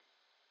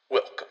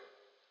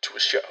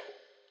show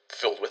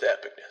filled with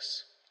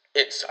epicness,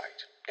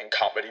 insight, and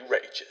comedy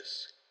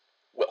rages.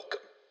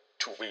 Welcome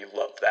to We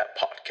Love That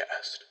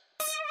Podcast.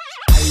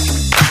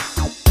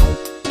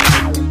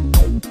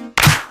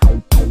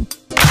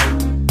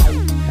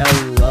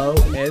 Hello,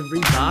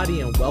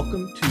 everybody, and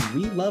welcome to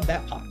We Love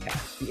That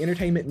Podcast, the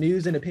entertainment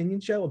news and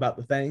opinion show about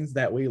the things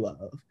that we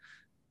love,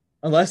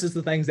 unless it's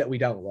the things that we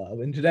don't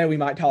love. And today we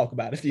might talk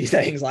about a few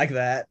things like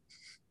that,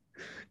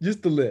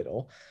 just a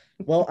little.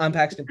 Well, I'm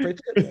Paxton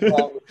Pritchett.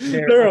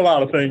 There are a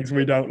lot of things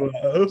we don't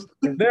love.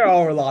 There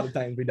are a lot of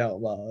things we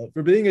don't love.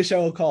 For being a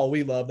show called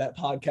We Love That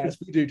Podcast,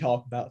 we do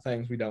talk about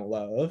things we don't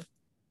love.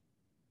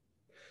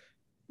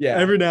 Yeah.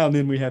 Every now and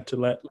then we have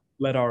to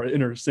let our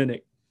inner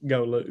cynic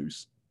go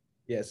loose.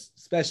 Yes,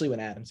 especially when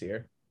Adam's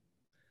here.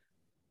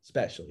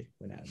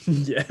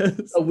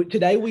 Yes. So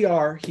today we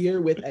are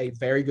here with a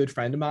very good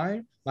friend of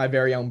mine, my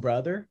very own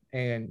brother,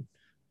 and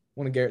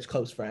one of Garrett's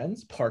close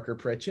friends, Parker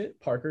Pritchett.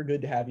 Parker,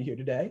 good to have you here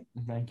today.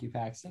 Thank you,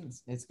 Paxton.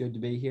 It's good to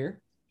be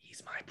here.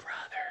 He's my brother.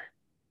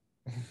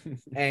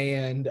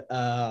 And,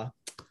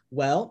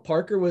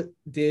 Parker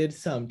did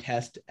some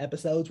test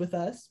episodes with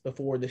us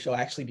before the show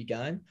actually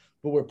begun,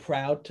 but we're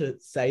proud to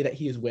say that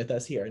he is with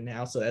us here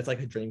now, so that's like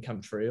a dream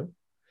come true.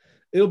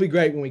 It'll be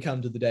great when we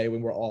come to the day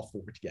when we're all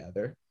four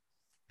together.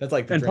 That's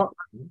like the dream.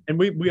 And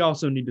we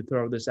also need to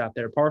throw this out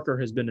there. Parker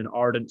has been an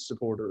ardent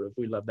supporter of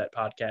We Love That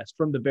Podcast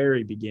from the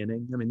very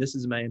beginning. I mean, this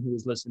is a man who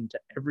has listened to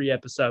every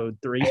episode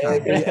 3 times.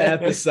 Every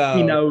episode.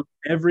 He knows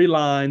every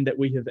line that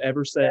we have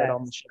ever said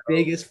on the show.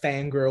 Biggest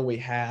fangirl we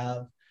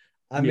have.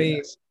 I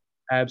mean,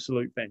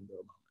 absolute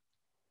fangirl.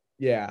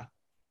 Yeah.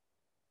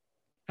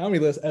 How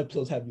many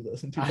episodes have you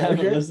listened to? I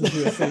haven't listened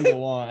to a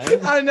single one.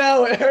 I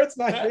know, it hurts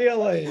my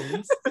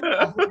feelings.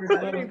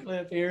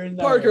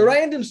 Parker,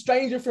 random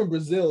stranger from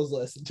Brazil's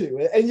listened to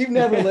it, and you've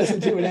never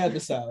listened to an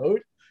episode.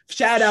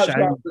 Shout out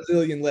to our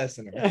Brazilian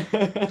listener.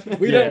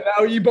 We don't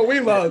know you, but we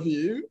love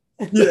you.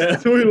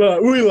 Yes, we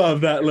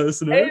love that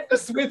listener. And the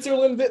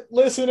Switzerland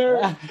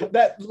listener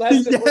that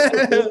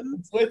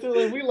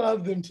Switzerland, we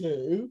love them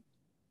too.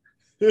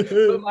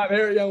 But my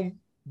very own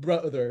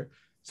brother,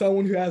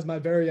 someone who has my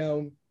very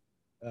own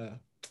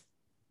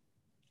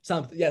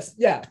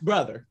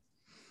brother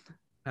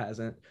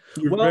hasn't.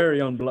 Your very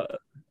own blood.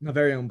 My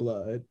very own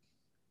blood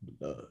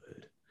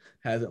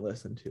hasn't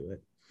listened to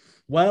it.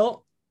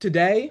 Well,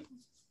 today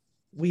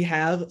we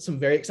have some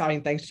very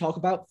exciting things to talk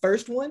about.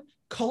 First one,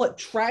 call it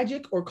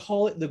tragic or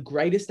call it the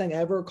greatest thing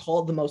ever,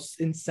 call it the most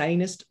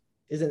insanest.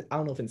 I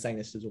don't know if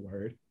insanest is a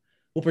word.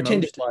 We'll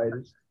pretend it's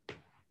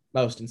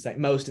most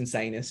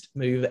insanest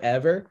move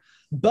ever.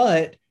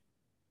 But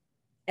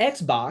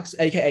Xbox,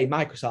 aka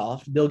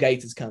Microsoft, Bill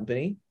Gates'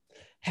 company,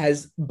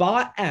 has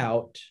bought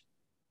out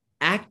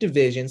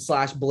Activision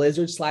 /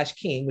 Blizzard /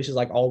 King, which is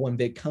like all one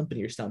big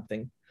company or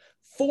something,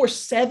 for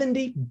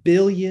 $70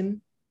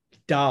 billion.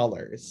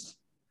 He's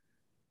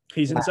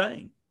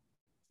insane.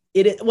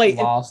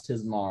 Lost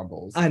his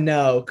marbles. I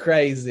know,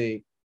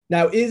 crazy.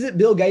 Now, is it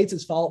Bill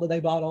Gates' fault that they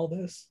bought all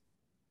this?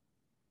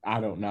 I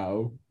don't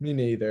know. Me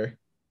neither.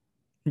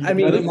 I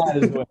mean, it might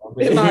as well.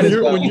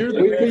 When you're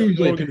the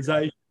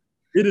organization,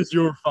 it is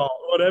your fault.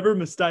 Whatever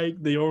mistake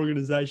the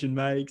organization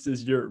makes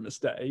is your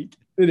mistake.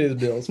 It is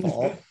Bill's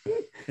fault.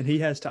 And he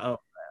has to own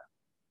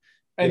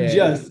that. And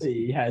just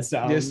he has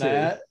to own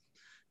that.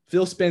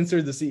 Phil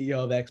Spencer, the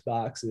CEO of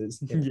Xbox, is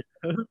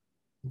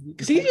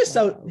because he is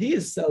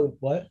so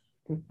what?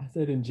 I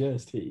said and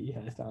just he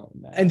has to own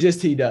that. And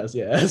just he does,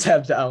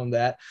 have to own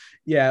that.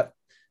 Yeah.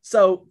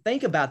 So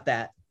think about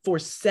that. For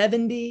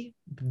 $70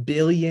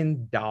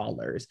 billion.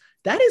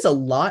 That is a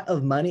lot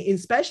of money,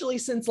 especially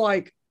since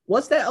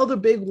what's that other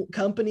big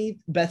company?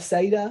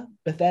 Bethesda?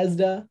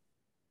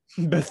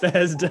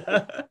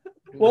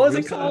 What was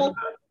it called?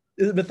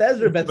 Is it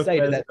Bethesda or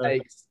Bethesda that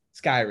makes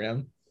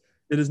Skyrim?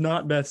 It is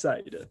not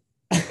Bethesda.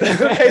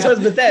 Okay, so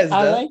it's Bethesda.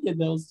 I think that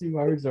those two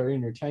words are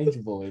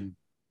interchangeable in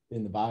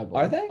the Bible.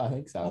 Are they? I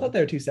think so. I thought they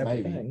were two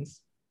separate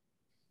things.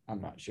 I'm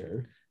not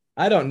sure.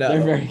 I don't know.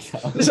 They're very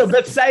close. So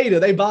Bethesda,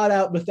 they bought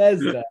out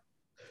Bethesda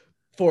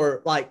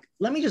for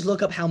let me just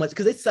look up how much,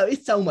 because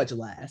it's so much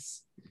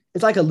less.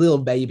 It's like a little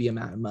baby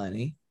amount of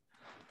money.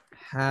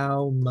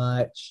 How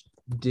much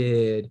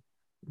did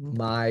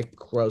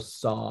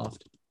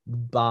Microsoft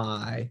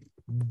buy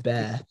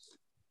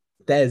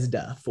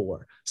Bethesda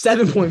for?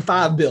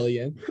 $7.5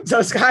 billion.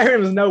 So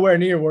Skyrim is nowhere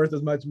near worth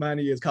as much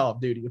money as Call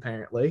of Duty,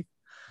 apparently.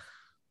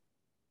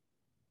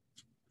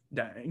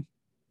 Dang.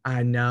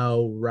 I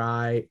know,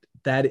 right?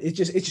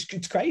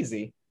 It's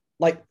crazy.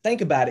 Think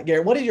about it,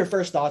 Garrett. What are your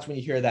first thoughts when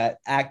you hear that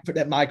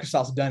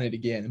Microsoft's done it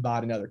again and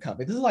bought another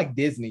company? This is like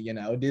Disney,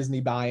 Disney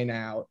buying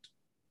out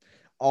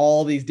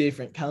all these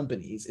different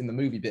companies in the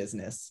movie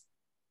business.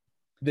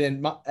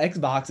 Then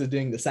Xbox is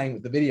doing the same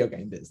with the video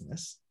game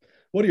business.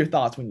 What are your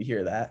thoughts when you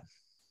hear that?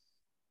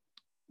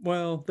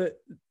 Well,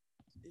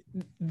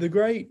 the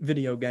great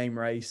video game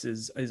race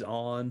is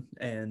on,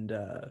 and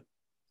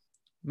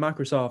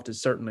Microsoft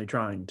is certainly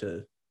trying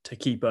to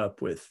keep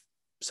up with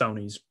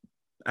Sony's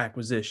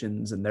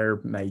acquisitions and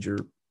their major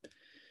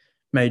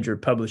major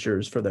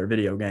publishers for their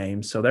video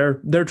games. So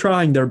they're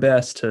trying their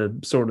best to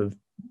sort of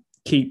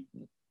keep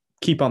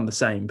on the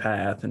same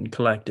path and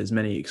collect as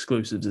many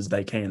exclusives as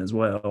they can as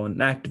well. And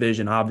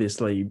Activision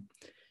obviously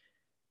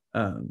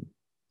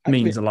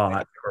means a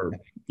lot for,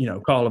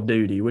 Call of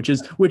Duty, which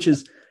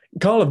is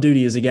Call of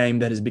Duty is a game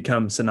that has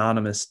become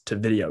synonymous to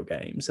video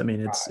games. I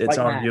mean, it's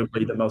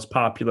arguably the most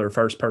popular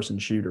first-person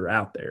shooter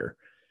out there.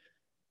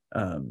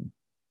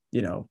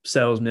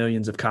 Sells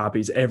millions of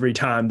copies every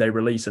time they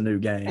release a new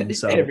game.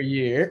 So every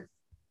year.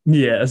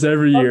 Yes,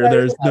 every year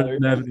there's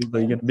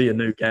inevitably going to be a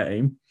new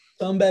game.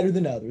 Some better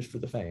than others for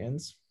the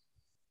fans.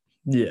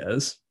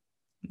 Yes.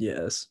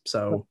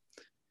 So,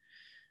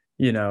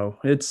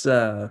 it's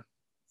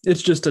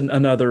just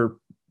another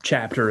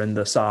chapter in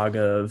the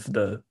saga of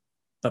the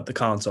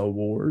console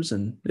wars,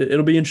 and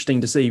it'll be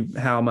interesting to see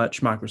how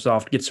much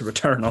Microsoft gets a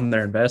return on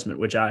their investment,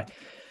 which I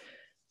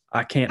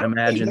can't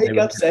imagine they make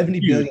up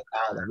 $70 billion.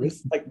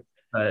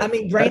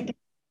 Granted.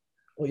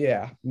 Well,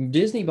 yeah.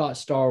 Disney bought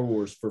Star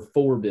Wars for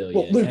 $4 billion.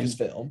 Well,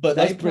 Lucasfilm, but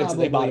they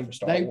bought it for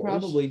Star Wars. They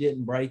probably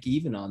didn't break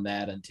even on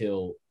that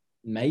until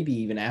maybe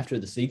even after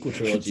the sequel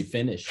trilogy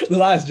finished. The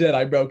Last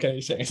Jedi broke any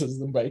chances of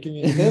them breaking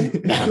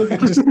even.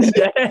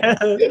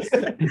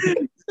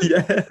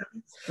 Yeah.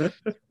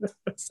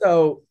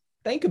 So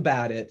think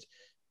about it.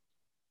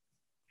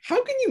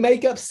 How can you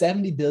make up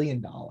 $70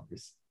 billion?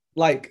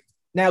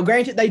 Now,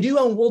 granted, they do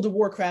own World of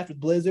Warcraft with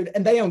Blizzard,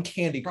 and they own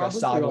Candy Crush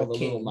Saga with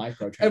King.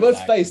 And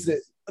let's face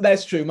it,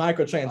 that's true.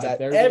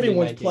 Microtransactions.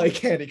 Everyone's played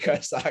Candy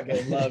Crush Saga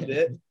and loved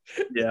it.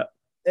 Yeah.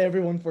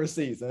 Everyone for a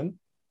season.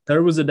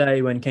 There was a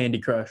day when Candy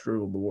Crush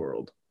ruled the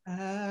world.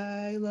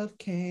 I love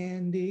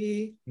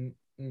candy. Is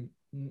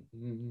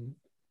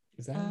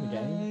that in the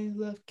game? I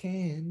love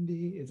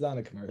candy. It's on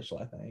a commercial,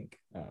 I think.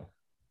 Oh.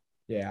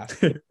 Yeah.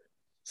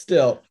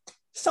 Still,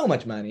 so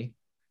much money.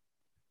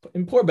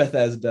 In poor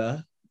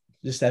Bethesda,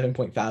 just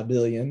 7.5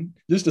 billion.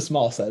 Just a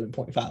small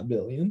 7.5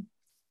 billion.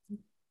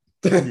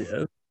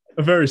 Yeah.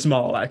 A very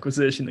small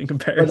acquisition in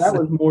comparison. But that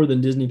was more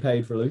than Disney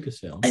paid for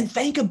Lucasfilm. And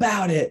think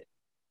about it.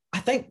 I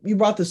think you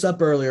brought this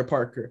up earlier,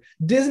 Parker.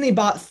 Disney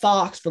bought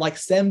Fox for like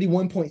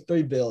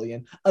 71.3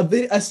 billion,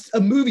 a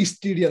movie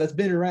studio that's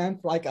been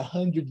around for like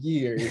 100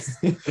 years,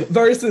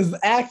 versus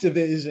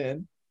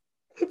Activision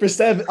for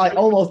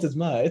almost as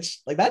much.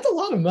 That's a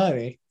lot of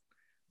money.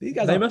 These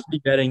guys they must be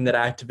betting that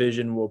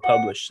Activision will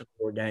publish some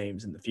more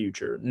games in the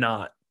future,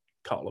 not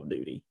Call of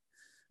Duty.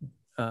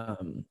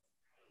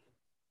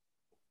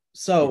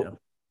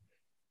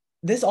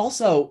 This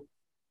also.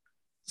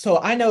 So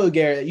I know,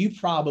 Garrett, you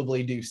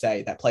probably do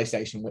say that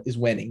PlayStation is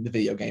winning the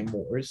video game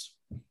wars.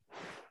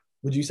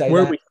 Would you say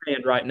where that? we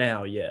stand right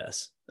now?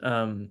 Yes.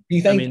 Do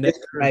you think this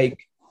could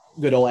make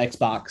good old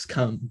Xbox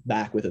come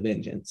back with a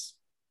vengeance?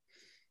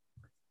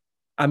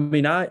 I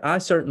mean, I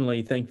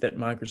certainly think that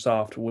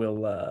Microsoft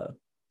will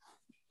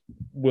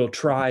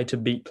try to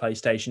beat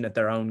PlayStation at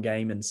their own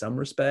game in some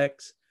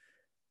respects.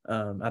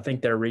 I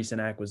think their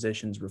recent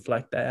acquisitions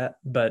reflect that,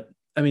 but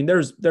I mean,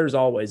 there's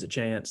always a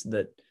chance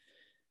that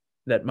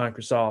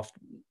Microsoft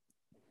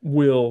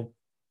will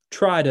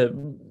try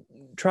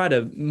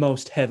to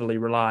most heavily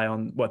rely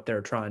on what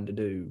they're trying to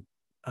do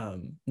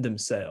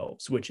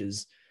themselves, which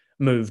is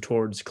move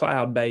towards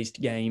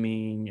cloud-based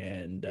gaming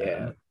and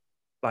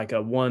like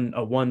a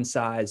one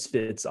size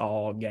fits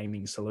all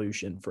gaming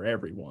solution for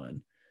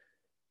everyone,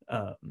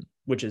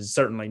 which is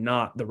certainly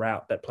not the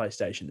route that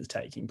PlayStation is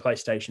taking.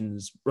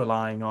 PlayStation's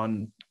relying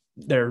on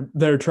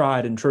their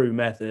tried and true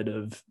method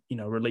of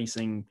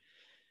releasing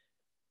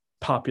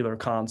popular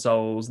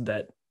consoles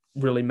that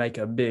really make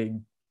a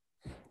big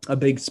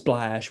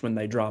splash when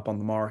they drop on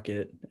the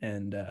market,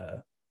 and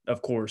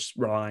of course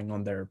relying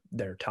on their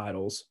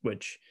titles,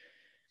 which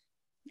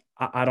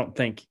I don't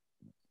think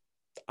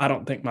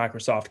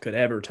Microsoft could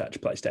ever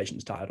touch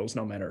PlayStation's titles,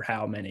 no matter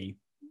how many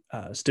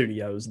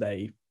studios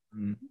they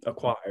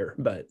acquire.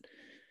 But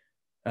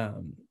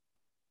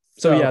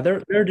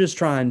they're just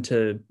trying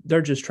to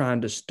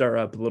stir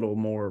up a little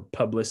more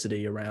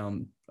publicity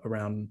around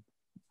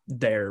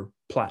their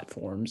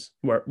platforms,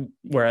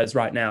 whereas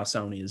right now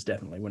Sony is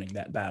definitely winning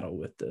that battle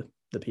with the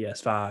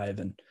PS5,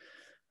 and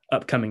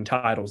upcoming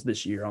titles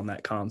this year on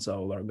that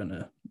console are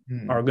gonna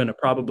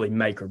probably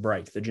make or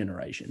break the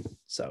generation.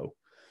 So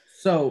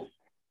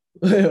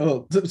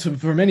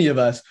for many of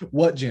us,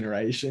 what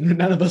generation?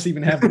 None of us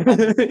even have.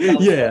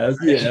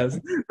 yes.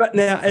 But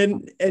now,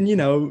 and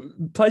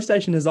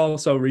PlayStation has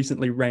also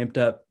recently ramped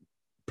up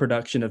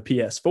production of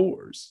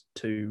PS4s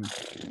to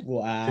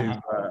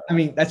I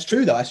mean, that's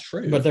true though. That's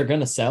true. But they're going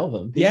to sell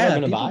them. People are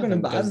going to buy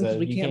them because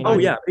we can't.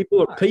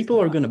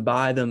 People are going to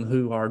buy them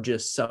who are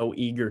just so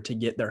eager to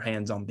get their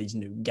hands on these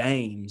new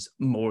games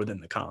more than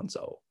the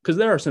console. Because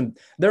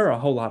there are a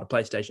whole lot of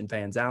PlayStation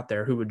fans out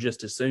there who would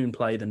just as soon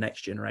play the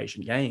next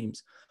generation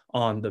games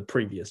on the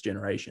previous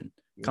generation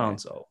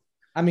console.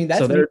 I mean,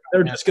 they're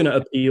just going to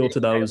appeal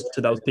to those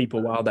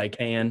people while they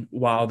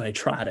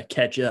try to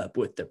catch up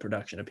with the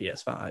production of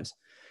PS5s.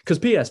 Because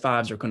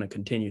PS5s are going to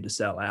continue to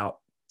sell out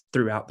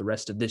throughout the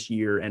rest of this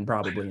year and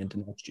probably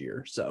into next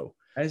year. So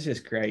That's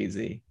just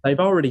crazy. They've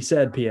already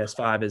said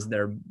PS5 is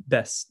their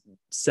best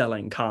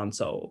selling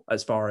console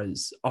as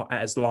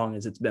long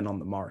as it's been on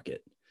the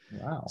market.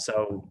 Wow.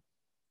 So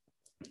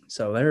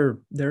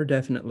they're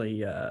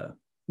definitely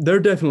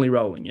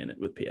rolling in it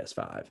with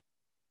PS5.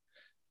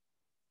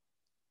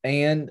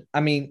 And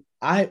I mean,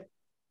 I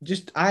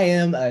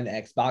am an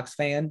Xbox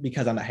fan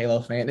because I'm a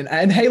Halo fan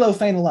and Halo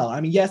fan alone. I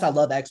mean, yes, I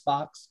love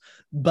Xbox,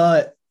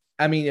 but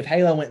I mean, if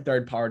Halo went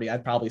third party,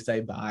 I'd probably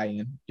say bye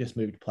and just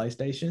move to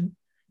PlayStation,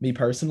 me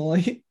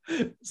personally.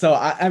 So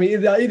I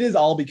mean, it is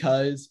all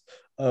because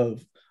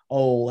of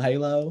old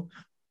Halo.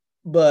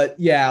 But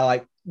yeah,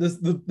 like the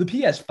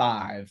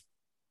PS5,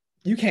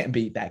 you can't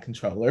beat that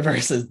controller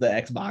versus the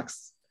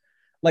Xbox.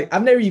 Like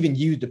I've never even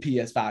used a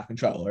PS5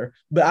 controller,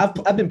 but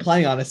I've been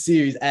playing on a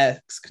Series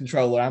X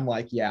controller. I'm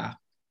like, yeah,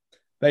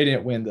 they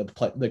didn't win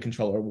the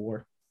controller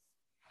war.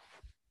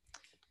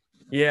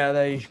 Yeah,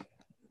 they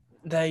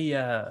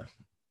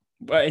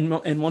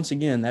and once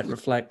again that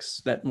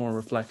more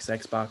reflects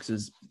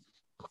Xbox's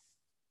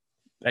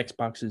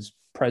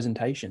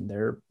presentation.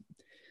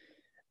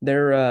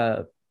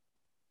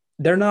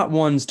 They're not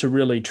ones to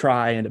really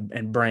try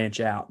and branch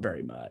out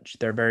very much.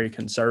 They're very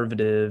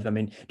conservative. I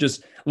mean,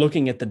 just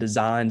looking at the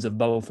designs of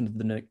both of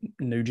the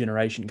new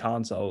generation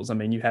consoles, I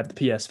mean, you have the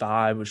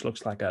PS5, which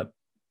looks like a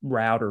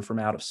router from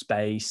out of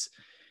space.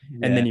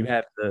 Yeah. And then you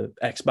have the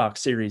Xbox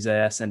Series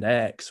S and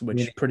X,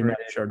 which pretty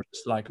much are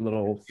just like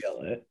little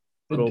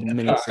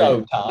mini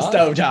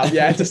stovetop.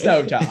 Yeah, it's a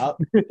stovetop.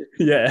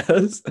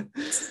 Yes.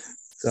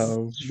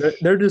 So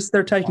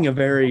they're taking a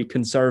very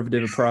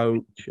conservative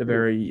approach, a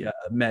very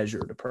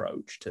measured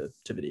approach to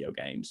video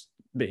games,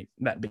 being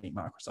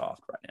Microsoft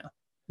right now.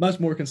 Much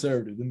more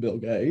conservative than Bill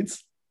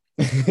Gates.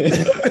 I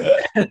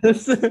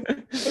just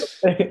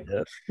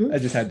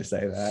had to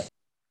say that.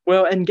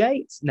 Well, and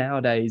Gates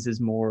nowadays is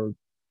more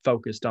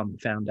focused on the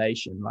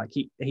foundation. Like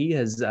he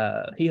has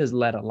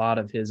let a lot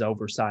of his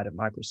oversight of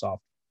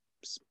Microsoft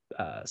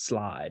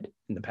slide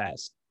in the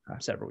past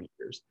several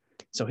years.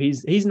 So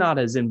he's not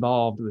as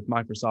involved with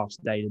Microsoft's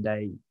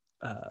day-to-day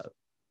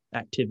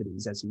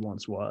activities as he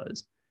once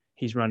was.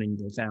 He's running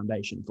the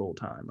foundation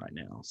full-time right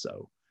now.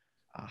 So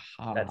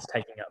that's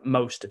taking up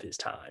most of his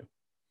time.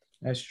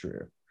 That's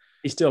true.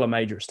 He's still a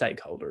major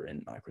stakeholder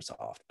in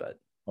Microsoft, but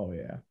oh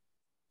yeah.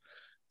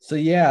 So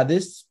yeah,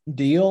 this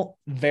deal,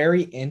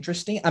 very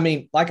interesting. I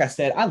mean, like I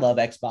said, I love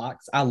Xbox.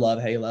 I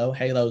love Halo.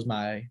 Halo's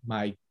my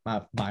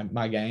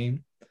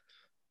game,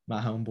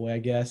 my homeboy, I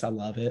guess. I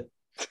love it.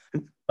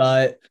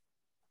 But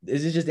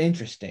this is just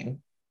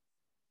interesting.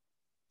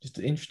 Just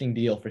an interesting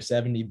deal for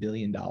 $70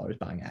 billion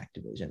buying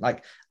Activision.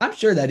 Like, I'm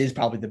sure that is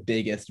probably the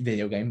biggest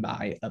video game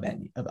buy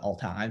of all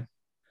time.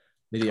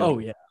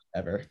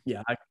 Ever.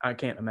 Yeah, I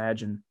can't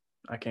imagine.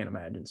 I can't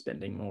imagine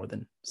spending more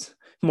than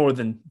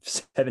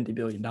 $70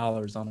 billion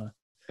on a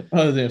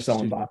other than if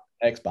someone bought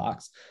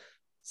Xbox.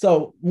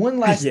 So one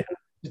last thing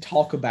to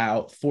talk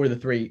about for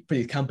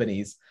these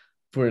companies,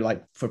 for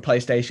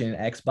PlayStation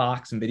and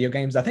Xbox and video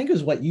games. I think it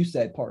was what you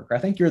said, Parker. I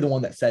think you're the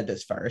one that said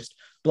this first.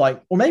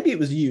 But or maybe it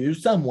was you,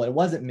 someone. It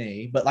wasn't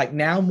me. But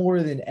now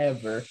more than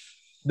ever,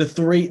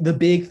 the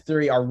big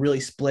three are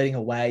really splitting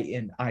away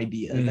in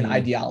ideas and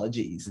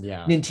ideologies.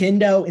 Yeah.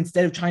 Nintendo,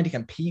 instead of trying to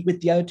compete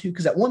with the other two,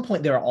 because at one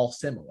point they were all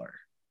similar.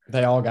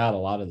 They all got a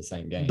lot of the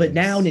same games. But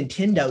now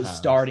Nintendo's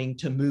starting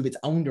to move its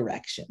own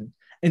direction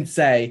and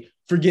say,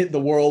 forget the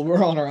world.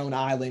 We're on our own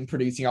island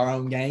producing our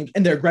own games.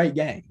 And they're great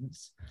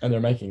games. And they're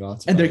making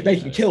lots of money. And they're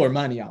making killer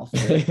money off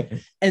of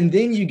it. And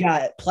then you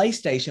got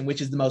PlayStation,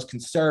 which is the most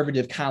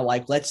conservative, kind of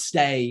like, let's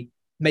stay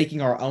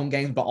making our own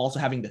games, but also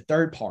having the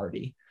third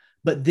party.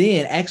 But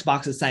then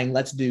Xbox is saying,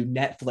 let's do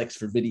Netflix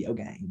for video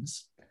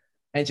games.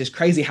 And it's just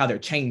crazy how they're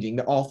changing.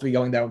 They're all three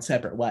going their own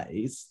separate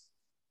ways.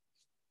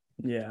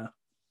 Yeah.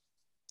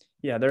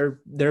 Yeah, they're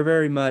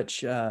very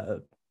much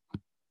they're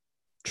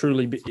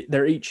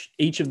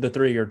each of the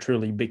three are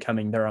truly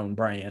becoming their own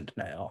brand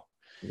now.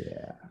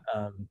 Yeah.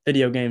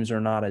 Video games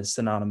are not as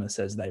synonymous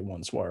as they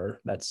once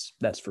were. That's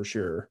for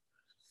sure.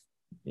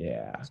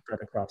 Yeah. Spread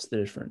across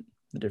the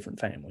different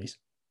families.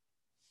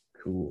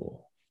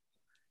 Cool.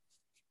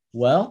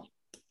 Well,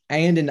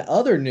 and in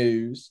other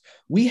news,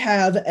 we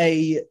have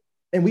and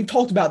we've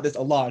talked about this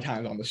a lot of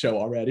times on the show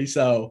already.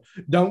 So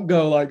don't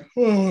go like,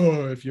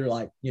 oh, if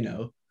you're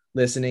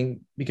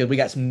listening, because we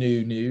got some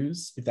new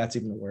news, if that's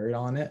even a word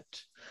on it.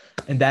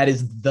 And that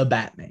is The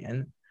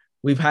Batman.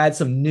 We've had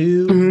some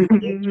new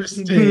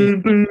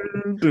interesting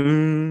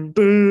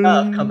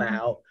stuff come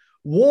out.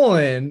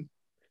 One,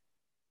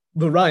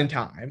 the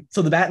runtime.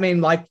 So The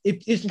Batman,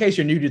 just in case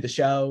you're new to the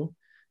show,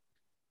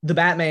 The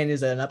Batman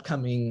is an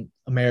upcoming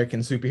American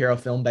superhero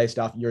film based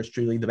off yours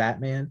truly, The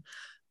Batman.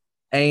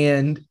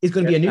 And it's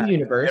going to be a new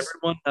universe.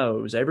 Everyone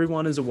knows.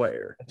 Everyone is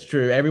aware. It's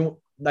true. Everyone,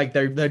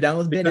 they're done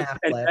with Ben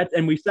Affleck.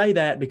 And we say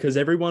that because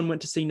everyone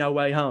went to see No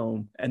Way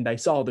Home and they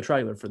saw the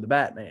trailer for The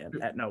Batman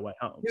at No Way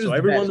Home. So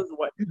everyone is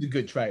aware. It was a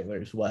good trailer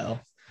as well.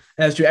 And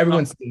that's true.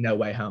 Everyone's seen No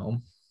Way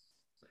Home.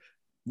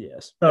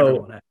 Yes.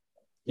 So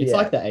it's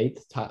like the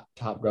 8th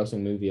top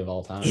grossing movie of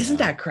all time. Isn't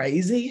that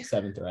crazy?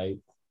 7th or 8th.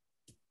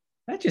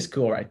 That's just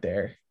cool right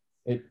there.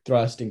 It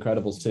thrust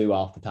Incredibles 2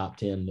 off the top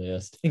 10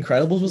 list.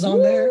 Incredibles was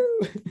on there.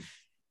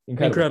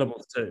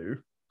 Incredibles 2,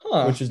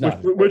 Huh. which is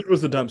not. which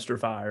was a dumpster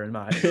fire in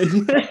my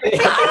opinion.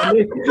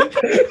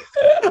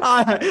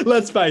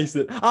 Let's face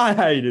it, I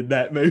hated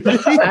that movie.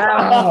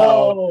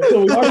 Ow.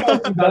 So we are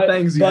talking about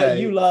things you but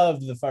hate. you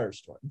loved the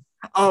first one.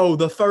 Oh,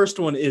 the first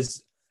one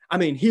is. I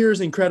mean,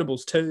 here's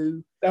Incredibles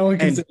 2, That one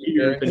and can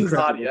here's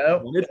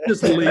Incredibles 1. It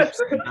just leaps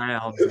and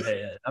bounds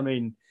ahead. I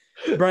mean,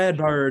 Brad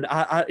Bird,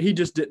 he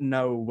just didn't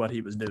know what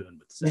he was doing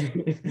with the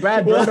set.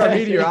 Brad Bird, our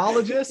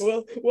meteorologist.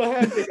 We'll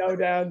have to go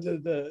down to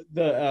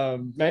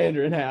the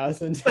Mandarin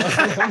house and tell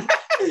him.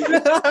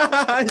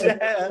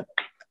 Yeah.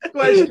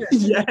 Question.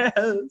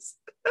 Yes.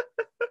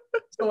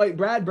 So wait,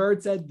 Brad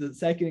Bird said the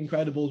second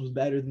Incredibles was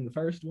better than the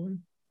first one.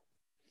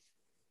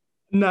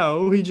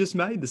 No, he just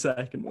made the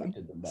second one.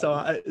 So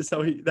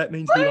that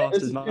means he lost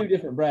This his is two mind.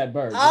 different Brad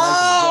Birds.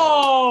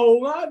 Oh,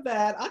 my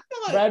bad. I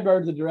thought Brad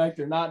Bird's the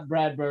director, not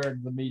Brad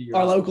Bird, the meteorologist.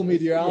 our local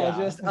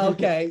meteorologist. Yeah.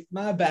 Okay,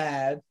 my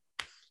bad.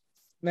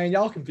 Man,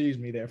 y'all confused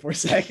me there for a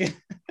second.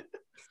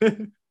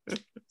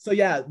 So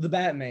yeah, the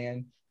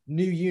Batman,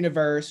 new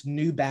universe,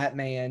 new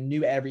Batman,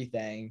 new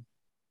everything.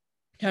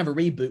 Kind of a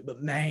reboot,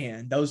 but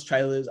man, those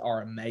trailers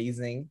are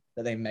amazing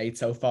that they made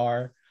so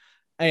far.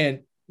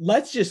 And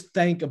let's just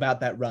think about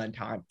that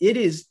runtime. It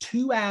is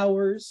 2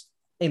 hours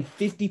and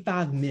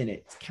 55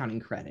 minutes counting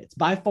credits.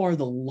 By far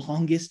the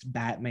longest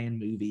Batman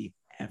movie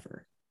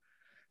ever.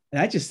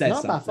 And that just says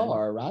Not something. by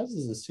far.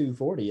 Rises is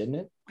 240, isn't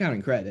it?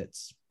 Counting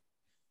credits.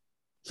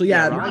 So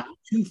yeah, Yeah, not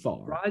too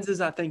far. Rises,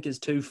 I think, is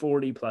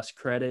 240 plus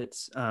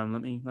credits. Let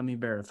me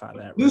verify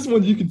that. This real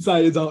one quick. you can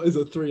say is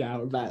a 3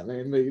 hour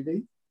Batman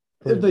movie.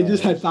 Pretty If they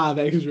just much. had 5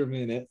 extra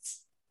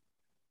minutes.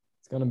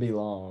 It's gonna be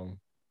long.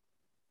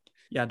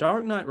 Yeah,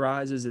 Dark Knight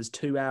Rises is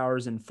 2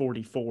 hours and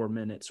 44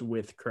 minutes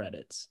with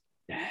credits.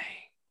 Dang.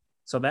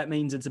 So that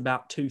means it's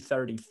about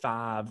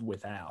 235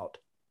 without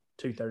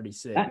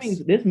 236. That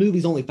means this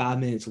movie's only 5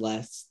 minutes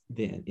less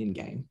than in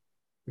game.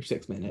 Or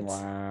 6 minutes.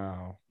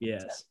 Wow.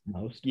 yes,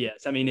 Most.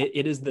 yes. I mean,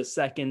 it is the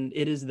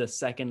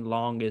second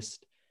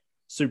longest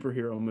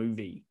superhero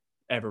movie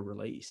ever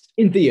released.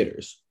 In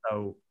theaters.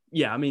 So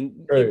yeah, I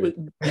mean, True.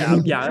 yeah.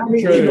 I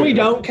mean, True. if we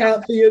don't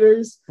count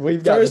theaters,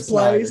 We've got first the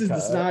Snyder place is the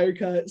Cut. Snyder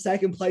Cut.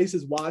 Second place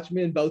is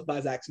Watchmen, both by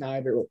Zack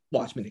Snyder.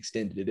 Watchmen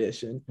Extended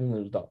Edition. Then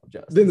there's Dawn of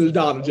Justice. Then there's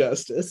Dawn of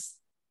Justice.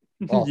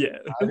 Oh. yeah.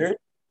 Snyder?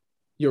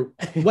 You're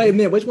wait a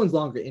minute. Which one's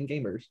longer, In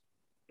Game or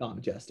Dawn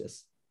of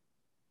Justice?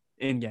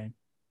 In game.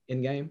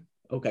 In Game.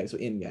 Okay, so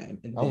In Game.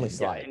 And Only then-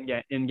 slight.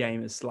 In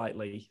game is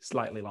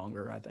slightly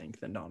longer, I think,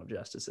 than Dawn of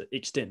Justice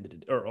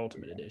Extended or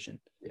Ultimate Edition.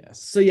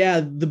 Yes. So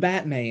yeah, the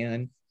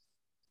Batman,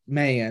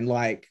 man,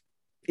 like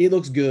it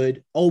looks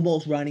good.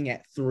 Almost running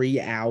at 3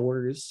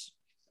 hours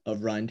of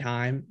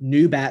runtime.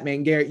 New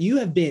Batman. Garrett, you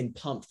have been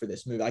pumped for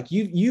this movie. Like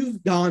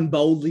you've gone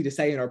boldly to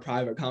say in our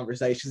private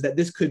conversations that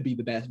this could be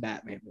the best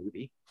Batman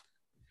movie.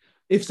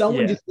 If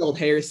someone Yeah. just spelled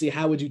heresy,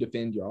 how would you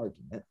defend your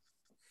argument?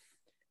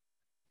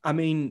 I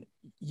mean,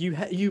 you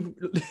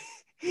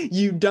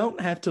you don't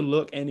have to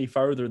look any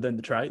further than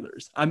the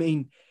trailers. I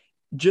mean,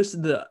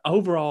 just the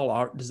overall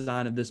art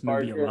design of this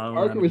movie alone.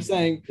 Parker was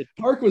saying,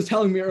 Parker was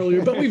telling me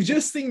earlier, but we've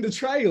just seen the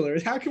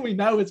trailers. How can we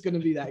know it's going to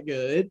be that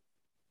good?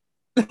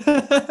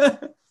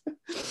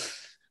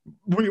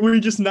 we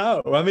just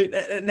know. I mean,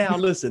 now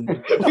listen.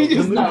 We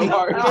just The know, movie-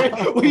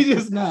 Parker. We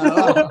just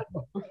know.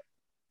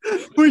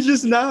 We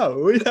just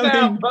know.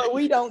 I mean, but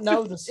we don't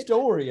know the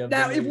story of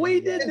Now, the if we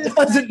movie did yet. this- it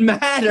doesn't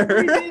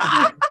matter.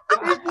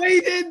 If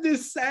we did the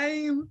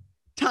same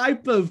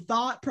type of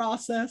thought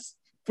process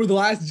for The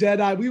Last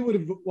Jedi, we would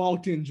have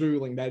walked in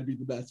drooling. That'd be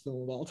the best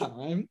film of all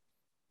time.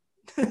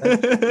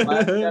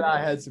 Last Jedi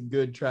had some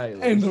good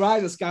trailers. And The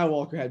Rise of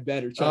Skywalker had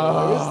better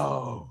trailers.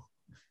 Oh,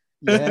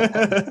 yeah.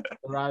 The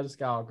Rise of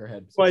Skywalker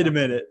had. Wait a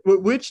minute.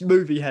 Which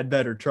movie had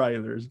better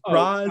trailers? Oh,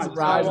 Rise of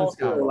Rise of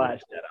Skywalker or Skywalker.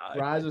 Last Jedi?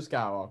 Rise of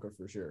Skywalker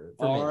for sure.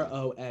 For me.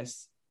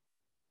 ROS.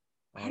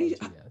 How do you-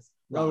 RTS.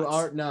 No,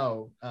 Ross.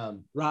 no.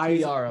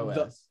 Rise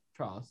TROS.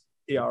 Tross.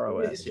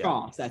 TROS. It's Yeah.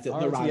 Tross. That's it. The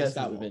RTS Rise is of the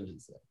Skywalker.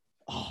 Vengeance Day.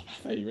 Oh, my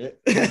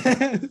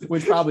favorite.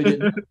 Which probably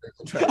didn't.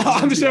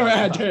 I'm sure I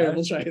had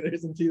terrible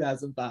trailers in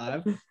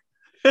 2005.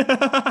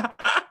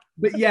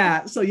 But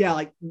yeah, so yeah,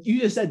 like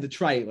you just said the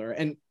trailer,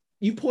 and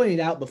you pointed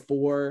out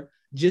before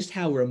just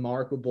how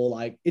remarkable,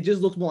 like it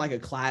just looks more like a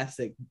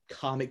classic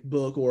comic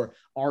book or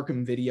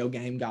Arkham video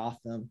game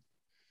Gotham.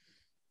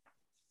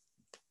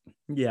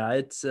 Yeah,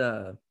 it's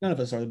None of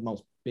us are the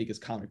most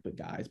biggest comic book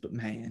guys, but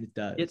man, it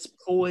does. it's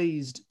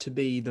poised to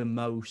be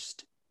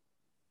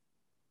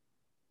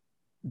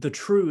the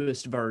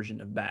truest version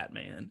of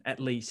Batman,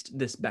 at least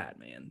this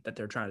Batman that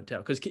they're trying to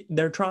tell, because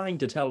they're trying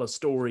to tell a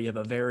story of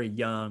a very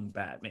young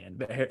Batman,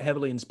 but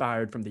heavily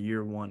inspired from the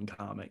Year One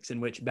comics,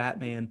 in which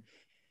Batman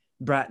 /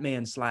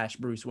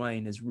 Bruce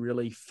Wayne is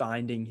really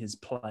finding his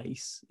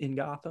place in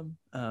Gotham.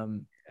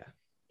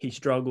 He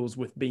struggles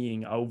with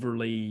being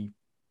overly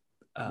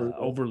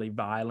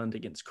violent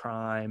against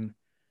crime,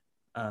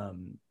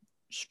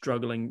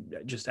 struggling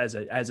just as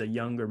a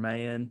younger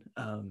man.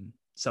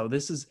 So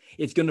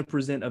it's going to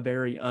present a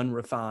very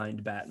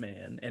unrefined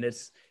Batman, and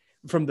it's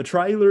from the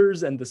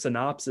trailers and the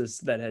synopsis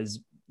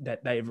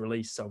that they've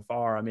released so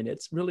far. I mean,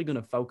 it's really going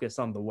to focus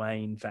on the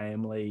Wayne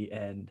family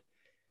and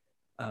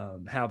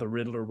how the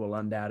Riddler will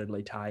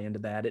undoubtedly tie into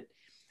that.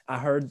 I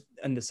heard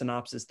in the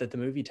synopsis that the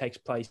movie takes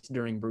place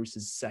during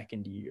Bruce's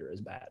second year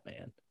as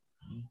Batman.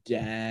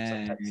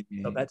 Dang.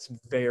 So that's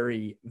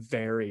very,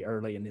 very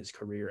early in his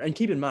career. And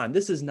keep in mind,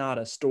 this is not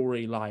a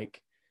story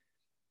like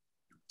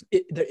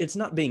it's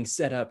not being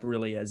set up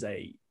really as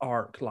a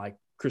arc like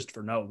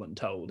Christopher Nolan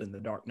told in the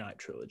Dark Knight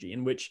trilogy,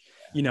 in which,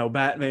 you know,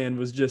 Batman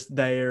was just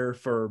there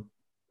for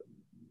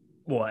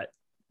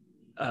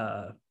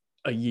a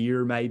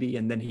year maybe,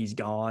 and then he's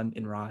gone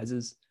in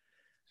Rises.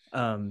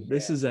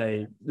 This is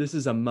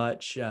a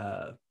much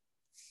a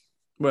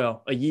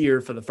year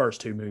for the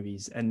first two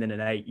movies, and then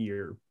an 8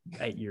 year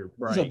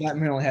break. So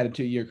Batman only had a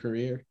 2-year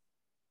career.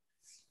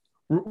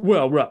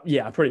 Well,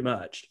 yeah, pretty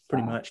much,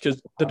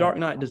 because The Dark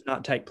Knight does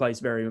not take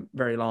place very,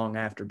 very long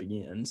after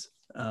Begins.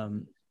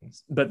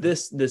 But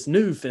this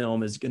new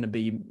film is going to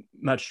be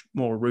much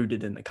more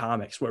rooted in the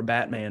comics, where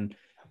Batman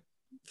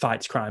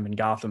fights crime in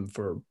Gotham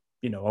for,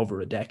 you know, over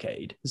a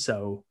decade.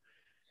 So,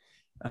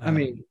 I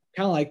mean,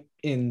 kind of like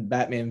in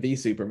Batman v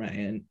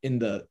Superman in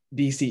the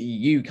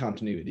DCEU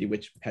continuity,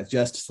 which has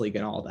Justice League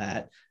and all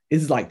that,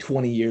 is like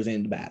 20 years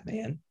into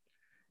Batman.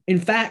 In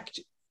fact,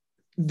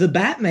 the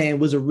Batman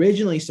was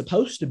originally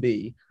supposed to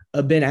be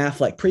a Ben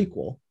Affleck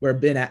prequel, where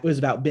it was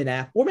about Ben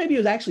Affleck, or maybe it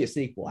was actually a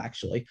sequel,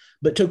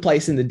 but took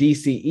place in the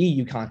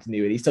DCEU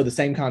continuity. So the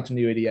same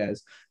continuity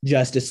as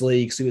Justice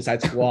League,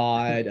 Suicide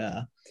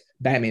Squad,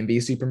 Batman v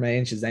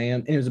Superman, Shazam,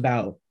 and it was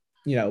about,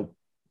 you know,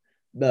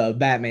 the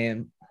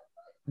Batman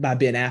by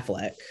Ben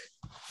Affleck.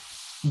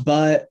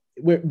 But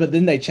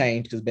then they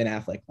changed because Ben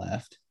Affleck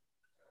left.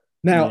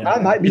 Now, I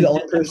might be the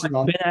only person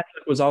on. Ben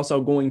Affleck was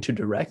also going to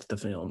direct the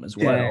film as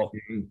well.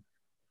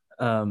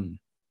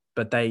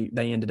 But they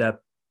ended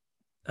up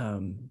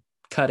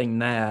cutting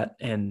that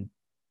and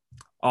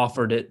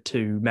offered it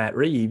to Matt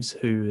Reeves,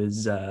 who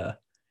is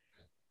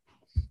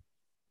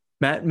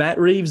Matt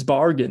Reeves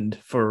bargained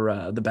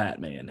for the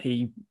Batman.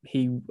 He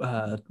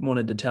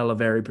wanted to tell a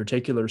very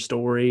particular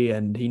story,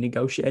 and he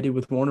negotiated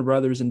with Warner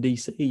Brothers and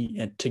DC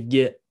and to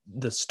get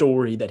the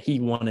story that he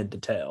wanted to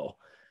tell.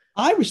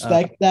 I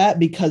respect that,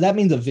 because that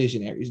means a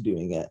visionary is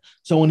doing it.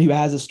 Someone who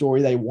has a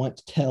story they want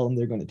to tell and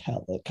they're going to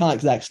tell it. Kind of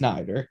like Zack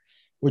Snyder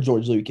or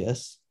George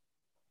Lucas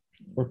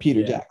or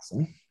Peter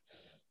Jackson.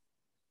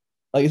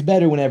 Like, it's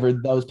better whenever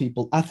those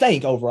people, I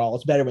think overall,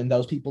 it's better when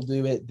those people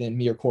do it than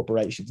mere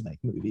corporations make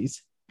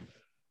movies.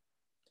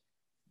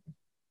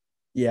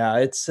 Yeah,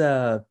 it's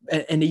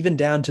and even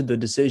down to the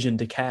decision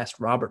to cast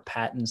Robert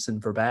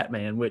Pattinson for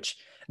Batman, which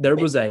there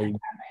was a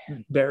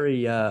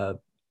very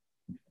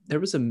there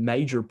was a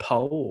major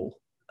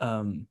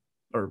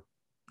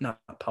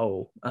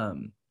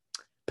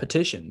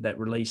petition that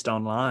released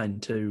online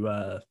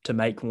to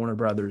make Warner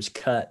Brothers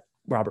cut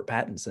Robert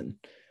Pattinson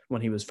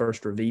when he was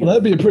first revealed. Well,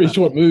 that'd be a pretty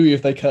short movie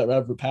if they cut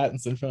Robert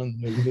Pattinson from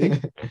the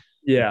movie.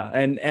 Yeah,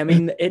 and I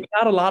mean, it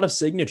got a lot of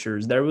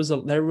signatures. There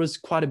was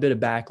quite a bit of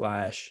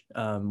backlash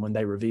when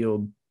they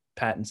revealed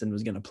Pattinson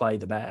was going to play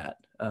the Bat.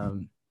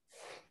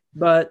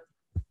 But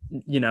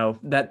you know,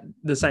 that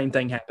the same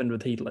thing happened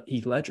with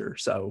Heath Ledger.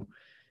 So,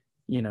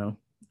 you know,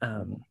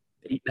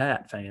 eat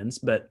that, fans.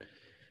 But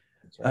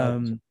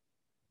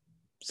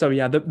so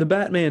yeah, the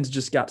Batman's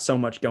just got so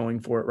much going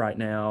for it right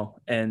now,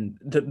 and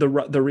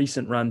the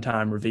recent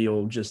runtime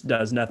reveal just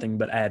does nothing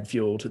but add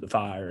fuel to the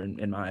fire,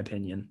 in my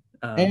opinion.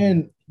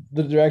 And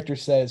the director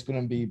said it's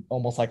going to be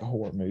almost like a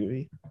horror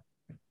movie.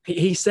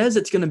 He says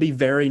it's going to be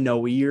very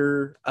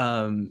noir.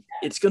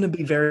 It's going to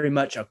be very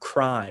much a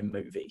crime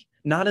movie,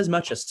 not as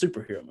much a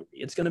superhero movie.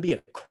 It's going to be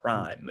a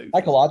crime movie,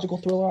 psychological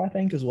thriller, I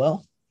think, as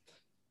well.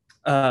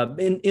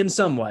 In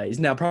some ways,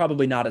 now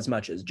probably not as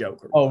much as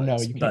Joker. Oh no,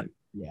 you can't.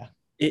 Yeah,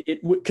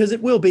 because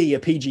it will be a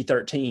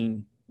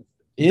PG-13.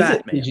 Is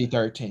Batman. it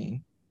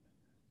PG-13?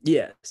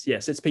 Yes,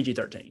 it's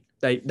PG-13.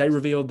 They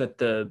revealed that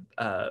the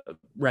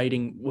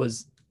rating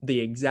was the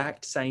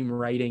exact same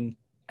rating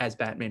as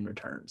Batman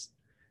Returns,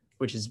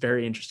 which is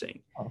very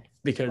interesting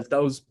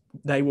because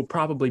they will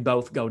probably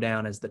both go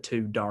down as the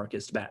two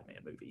darkest Batman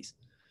movies.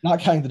 Not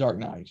counting The Dark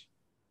Knight.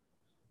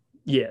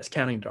 Yes,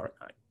 counting Dark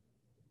Knight.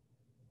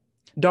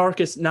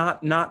 Darkest,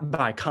 not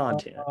by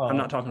content. I'm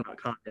not talking about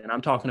content.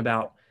 I'm talking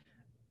about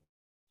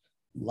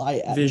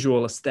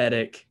visual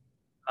aesthetic,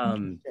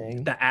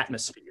 the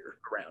atmosphere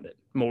around it,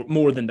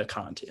 more than the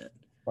content.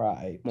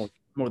 Right.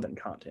 More than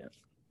content.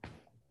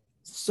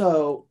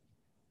 So,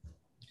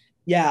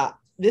 yeah,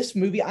 this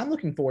movie, I'm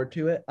looking forward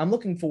to it. I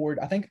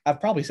think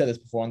I've probably said this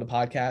before on the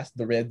podcast,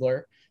 The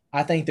Riddler.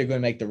 I think they're going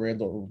to make the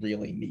Riddler a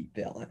really neat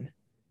villain.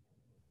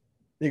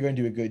 They're going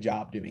to do a good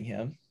job doing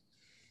him.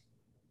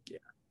 Yeah.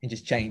 And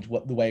just change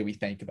the way we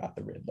think about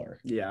the Riddler.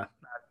 Yeah.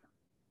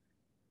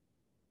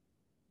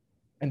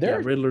 And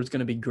Riddler's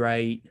going to be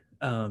great.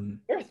 There are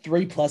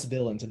 3+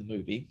 villains in the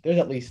movie. There's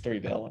at least 3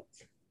 villains.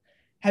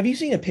 Have you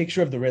seen a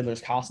picture of the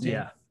Riddler's costume?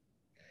 Yeah.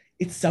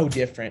 It's so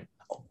different.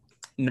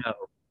 No.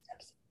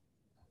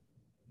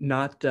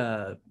 not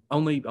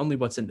only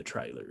what's in the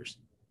trailers.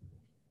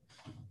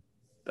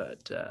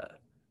 But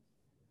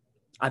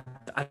I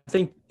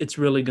think it's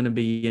really going to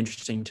be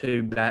interesting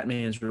too.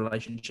 Batman's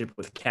relationship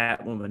with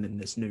Catwoman in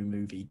this new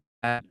movie,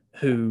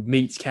 who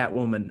meets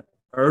Catwoman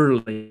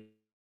early,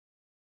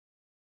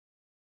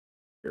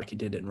 like he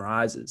did in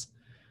Rises.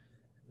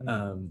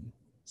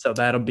 So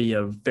that'll be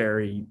a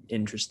very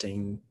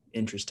interesting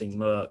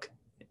look,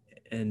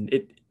 and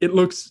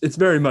it's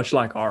very much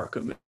like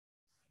Arkham.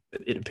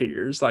 It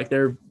appears like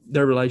their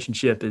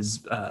relationship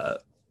is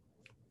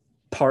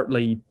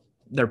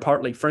they're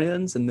partly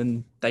friends, and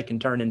then they can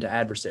turn into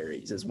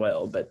adversaries as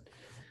well. But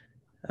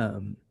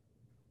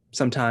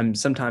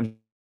sometimes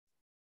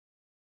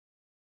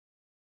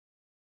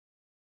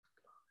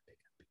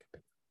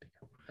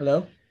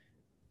Hello.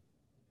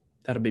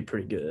 that'll be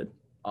pretty good.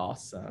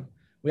 Awesome.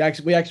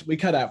 We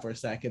cut out for a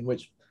second,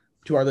 which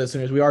to our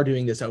listeners, we are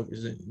doing this over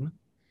Zoom.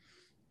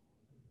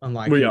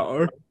 Unlike We you.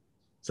 are.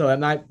 So I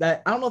don't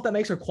know if that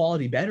makes our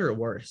quality better or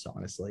worse,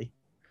 honestly.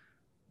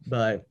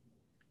 But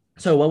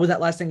so what was that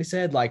last thing you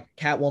said? Like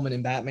Catwoman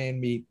and Batman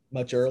meet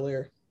much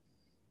earlier?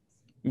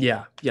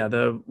 Yeah.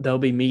 They'll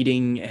be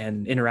meeting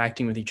and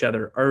interacting with each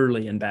other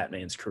early in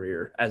Batman's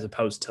career, as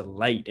opposed to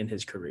late in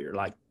his career,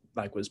 like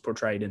was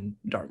portrayed in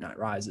Dark Knight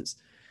Rises.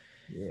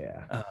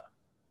 Yeah.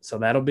 So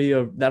that'll be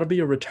a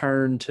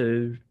return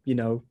to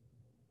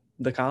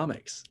the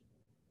comics.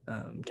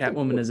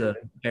 Catwoman is a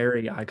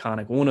very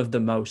iconic, one of the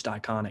most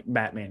iconic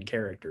Batman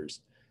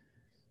characters.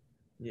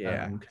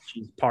 Yeah.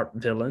 She's part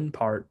villain,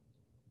 part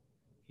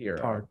Hero.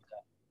 part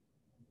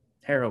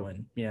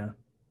heroine. Yeah.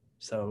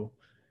 So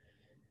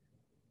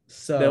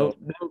that'll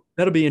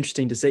be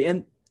interesting to see.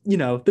 And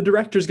the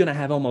director's going to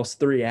have almost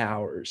 3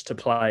 hours to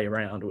play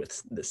around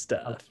with this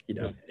stuff,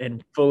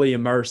 and fully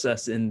immerse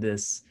us in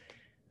this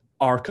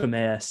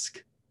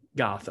Arkham-esque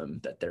Gotham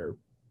that they're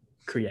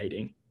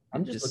creating.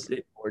 I'm just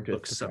looking forward to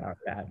a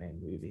Batman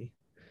movie.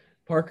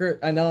 Parker,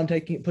 I know I'm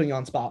putting you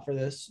on spot for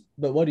this,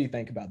 but what do you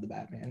think about the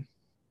Batman?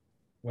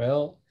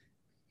 Well,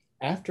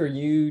 after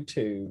you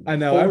two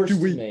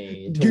forced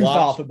me to goof watch,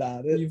 off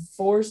about it. You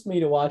forced me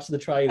to watch the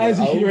trailer as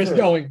you hear us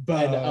going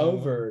and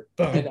over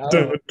and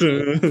over.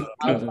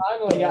 I've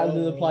finally gotten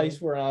to the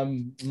place where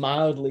I'm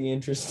mildly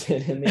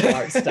interested in the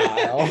art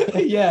style.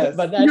 Yes,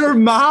 but you're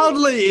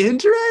mildly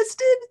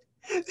interested.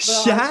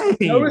 Shame.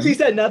 Notice he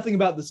said nothing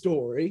about the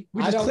story,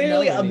 which is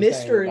clearly a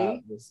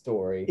mystery. The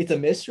story. It's a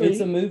mystery.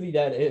 It's a movie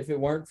that, if it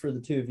weren't for the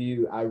two of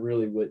you, I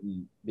really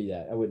wouldn't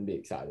be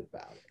excited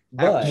about it.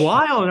 But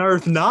why on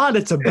earth not?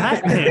 It's a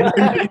Batman.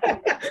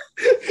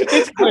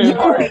 It's clear.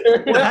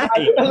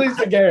 At least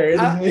the Garrett.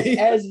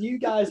 As you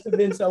guys have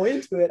been so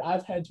into it,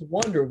 I've had to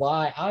wonder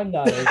why I'm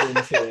not as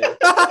into it.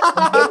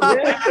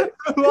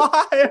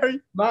 Why are you?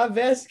 My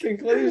best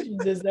conclusion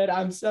is that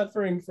I'm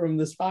suffering from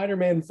the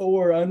Spider-Man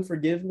 4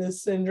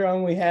 unforgiveness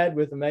syndrome we had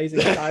with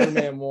Amazing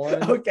Spider-Man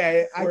 1.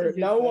 Okay. I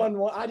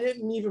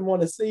didn't even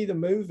want to see the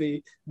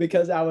movie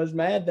because I was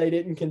mad they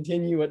didn't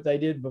continue what they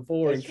did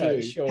before and cut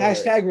it short.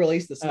 Hashtag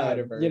release the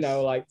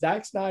Snyderverse. Like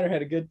Zack Snyder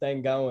had a good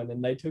thing going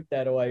and they took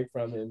that away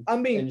from him.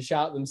 And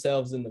shot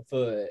themselves in the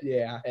foot.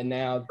 Yeah. And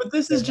now, but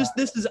this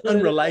is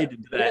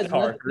unrelated to that,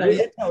 Parker.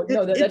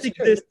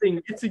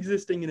 It's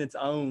existing in its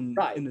own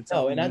right. And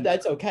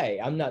that's okay.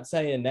 I'm not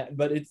saying that,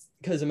 but it's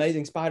because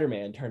Amazing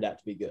Spider-Man turned out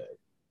to be good.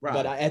 Right.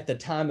 But at the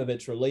time of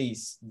its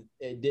release,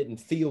 it didn't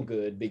feel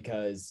good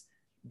because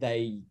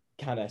they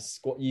kind of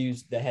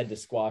they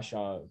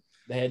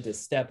had to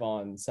step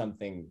on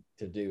something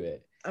to do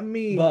it. I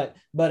mean,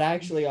 but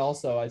actually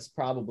also it's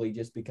probably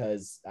just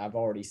because I've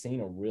already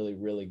seen a really,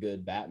 really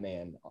good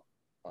Batman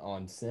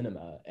on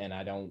cinema and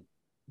I don't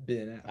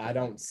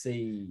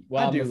see,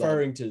 I'm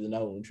referring to the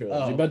Nolan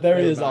trilogy, but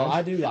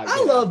I do like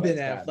I love Ben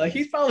Affleck.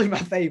 He's probably my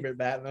favorite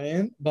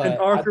Batman. But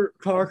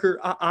Parker,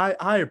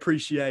 I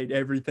appreciate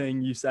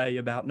everything you say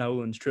about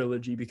Nolan's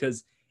trilogy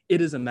because it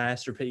is a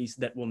masterpiece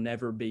that will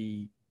never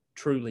be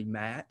truly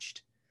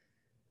matched.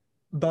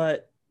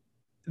 But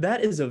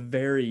that is a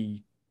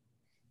very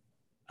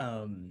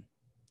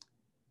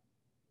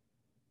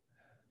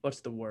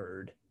what's the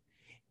word?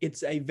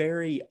 It's a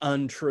very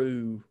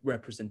untrue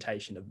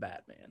representation of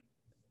Batman.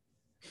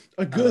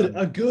 A good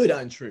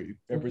untrue.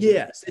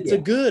 Yes, it's a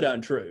good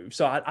untrue.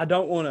 So I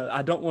don't want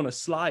to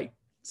slight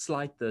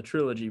the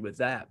trilogy with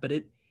that, but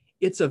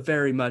it's a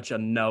very much a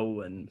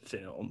Nolan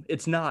film.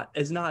 It's not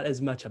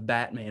as much a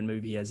Batman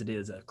movie as it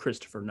is a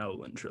Christopher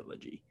Nolan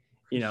trilogy.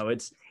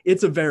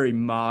 It's a very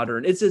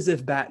modern. It's as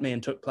if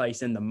Batman took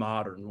place in the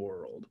modern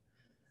world.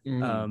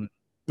 Mm-hmm.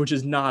 Which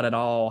is not at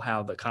all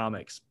how the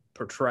comics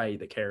portray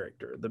the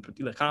character.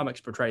 The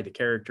comics portray the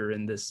character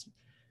in this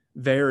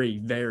very,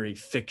 very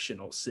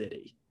fictional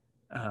city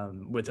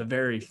with a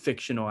very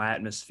fictional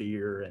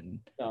atmosphere and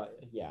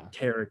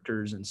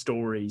characters and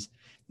stories.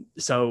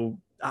 So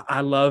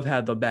I love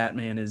how the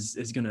Batman is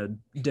going to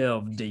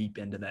delve deep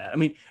into that. I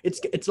mean,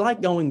 it's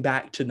like going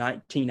back to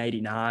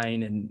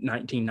 1989 and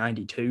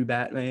 1992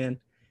 Batman.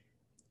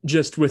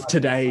 just with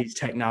today's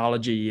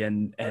technology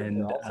and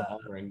they're also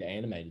honoring the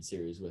animated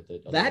series with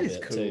it. That is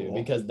cool too,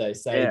 because they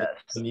say that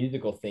Yes. the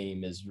musical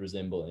theme is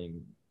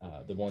resembling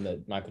the one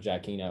that Michael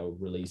Giacchino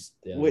released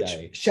the other Which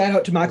day. shout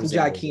out to Michael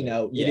Resembles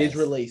Giacchino. it. It is Yes.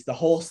 released. The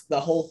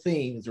whole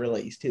theme is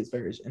released. His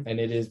version. And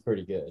it is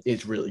pretty good.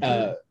 It's really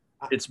good.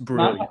 It's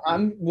brilliant.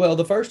 Well,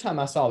 the first time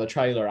I saw the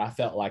trailer, I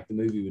felt like the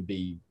movie would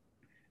be.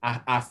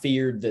 I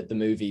feared that the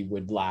movie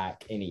would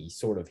lack any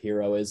sort of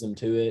heroism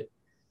to it,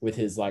 with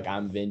his like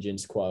 "I'm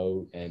vengeance"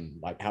 quote and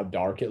like how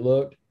dark it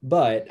looked.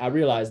 But I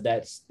realized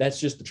that's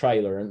just the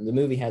trailer, and the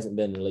movie hasn't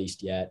been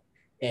released yet.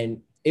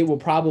 And it will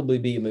probably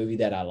be a movie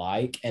that I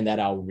like and that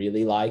I'll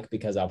really like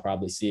because I'll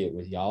probably see it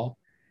with y'all.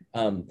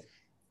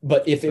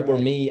 But if it were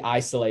me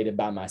isolated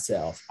by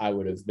myself, I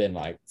would have been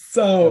like,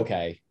 So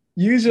okay.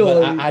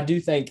 usually, But I do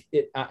think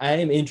I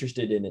am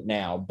interested in it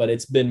now, but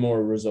it's been more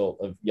a result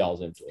of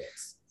y'all's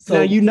influence.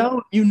 So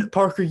now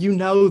Parker,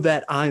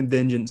 that "I'm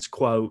vengeance"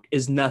 quote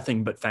is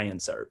nothing but fan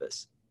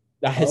service.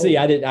 I see.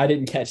 I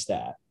didn't catch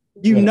that.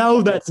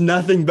 That's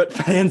nothing but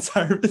fan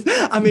service.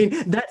 I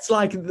mean, that's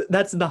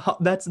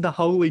the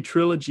holy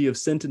trilogy of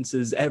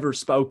sentences ever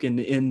spoken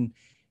in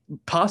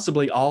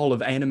possibly all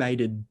of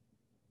animated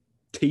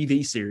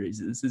TV series.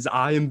 Is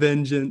 "I am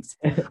vengeance,"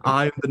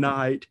 "I am the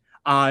night,"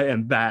 "I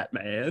am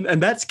Batman,"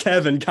 and that's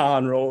Kevin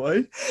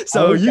Conroy.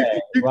 So you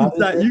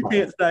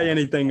can't say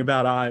anything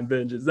about "I am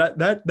vengeance."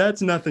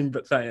 That's nothing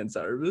but fan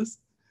service.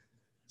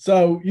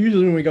 So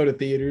usually when we go to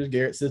theaters,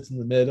 Garrett sits in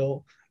the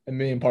middle, and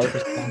me and Parker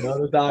sit on the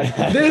other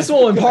side. This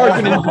one, Parker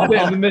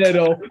is in the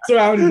middle,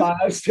 surrounded by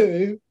us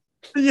two.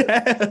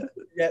 Yeah.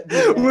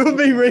 We'll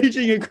be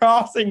reaching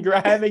across and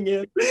grabbing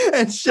him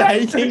and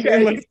shaking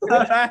him with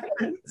our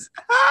hands.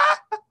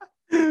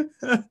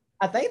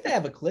 I think they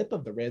have a clip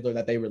of the Riddler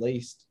that they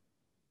released.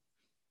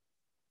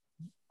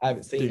 I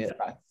haven't seen it.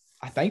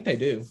 I think they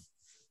do.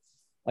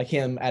 Like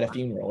him at a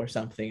funeral or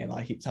something, and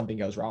like something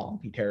goes wrong.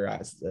 He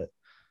terrorizes it.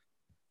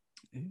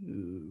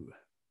 Ooh.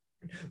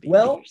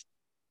 Well,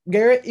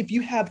 Garrett, if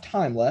you have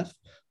time left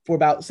for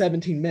about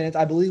 17 minutes,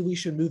 I believe we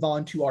should move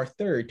on to our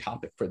third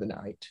topic for the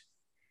night.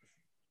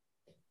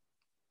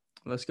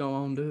 Let's go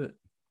on to it.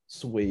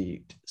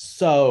 Sweet.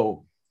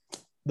 So,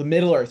 the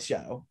Middle Earth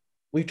show.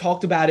 We've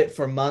talked about it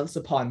for months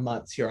upon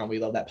months here on We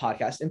Love That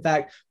podcast. In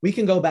fact, we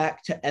can go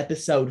back to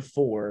episode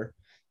 4,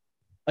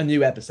 a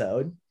new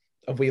episode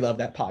of We Love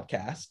That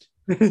podcast.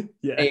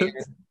 Yeah.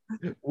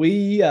 And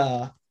we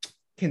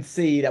can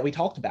see that we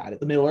talked about it,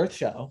 the Middle Earth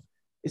show.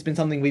 It's been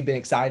something we've been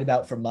excited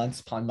about for months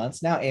upon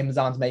months now.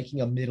 Amazon's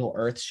making a Middle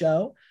Earth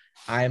show.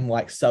 I'm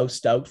like so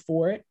stoked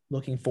for it,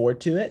 looking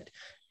forward to it.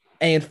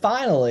 And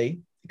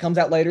finally, it comes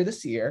out later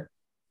this year.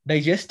 They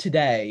just just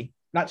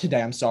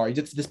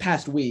this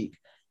past week,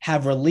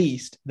 have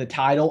released the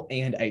title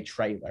and a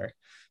trailer.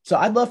 So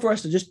I'd love for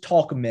us to just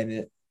talk a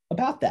minute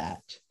about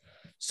that.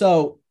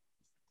 So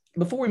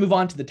before we move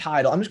on to the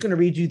title, I'm just going to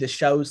read you the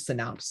show's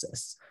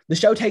synopsis. The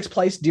show takes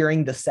place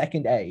during the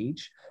Second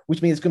Age,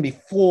 which means it's going to be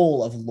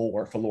full of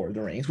lore for Lord of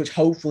the Rings, which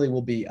hopefully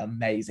will be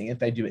amazing if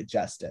they do it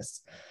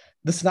justice.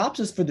 The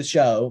synopsis for the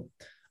show,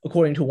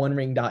 according to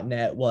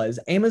OneRing.net, was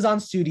Amazon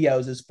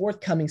Studios'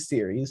 forthcoming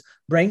series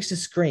brings to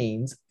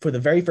screens for the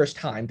very first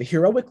time the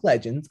heroic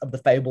legends of the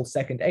fabled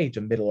Second Age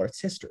of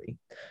Middle-earth's history.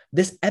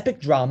 This epic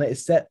drama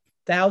is set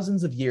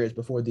thousands of years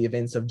before the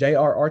events of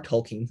J.R.R.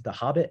 Tolkien's The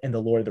Hobbit and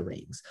The Lord of the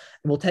Rings,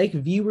 and will take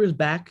viewers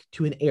back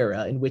to an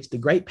era in which the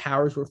great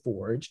powers were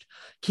forged,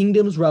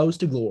 kingdoms rose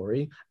to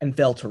glory and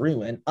fell to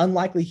ruin,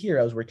 unlikely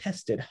heroes were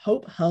tested,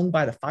 hope hung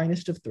by the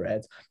finest of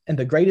threads, and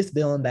the greatest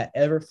villain that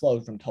ever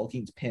flowed from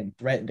Tolkien's pen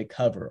threatened to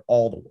cover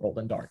all the world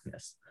in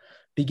darkness.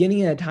 Beginning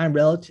in a time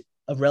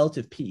of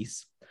relative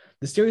peace,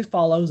 the series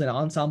follows an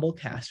ensemble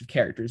cast of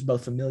characters,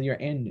 both familiar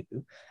and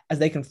new, as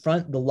they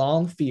confront the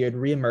long-feared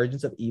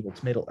reemergence of evil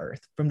to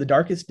Middle-earth, from the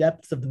darkest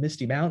depths of the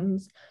Misty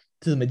Mountains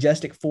to the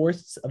majestic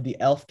forests of the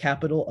elf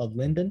capital of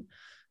Lindon,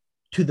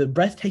 to the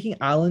breathtaking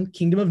island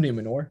Kingdom of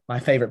Numenor,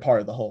 my favorite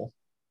part of the whole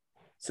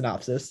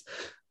synopsis,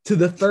 to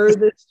the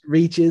furthest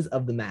reaches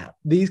of the map.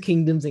 These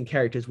kingdoms and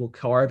characters will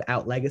carve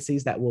out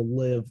legacies that will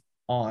live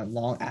on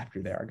long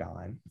after they are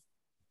gone.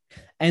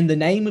 And the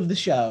name of the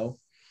show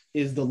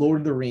is The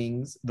Lord of the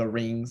Rings, The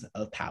Rings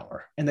of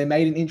Power. And they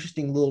made an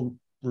interesting little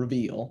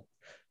reveal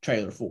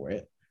trailer for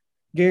it.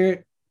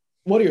 Garrett,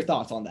 what are your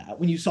thoughts on that?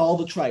 When you saw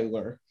the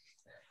trailer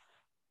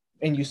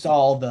and you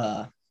saw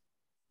the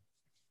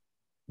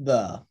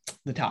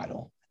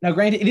title. Now,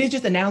 granted, it is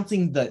just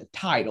announcing the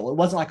title. It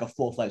wasn't like a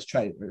full-fledged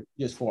trailer,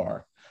 just for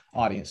our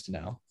audience to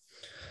know.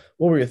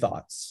 What were your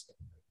thoughts?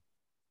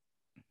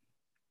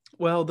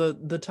 Well,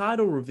 the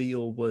title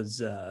reveal was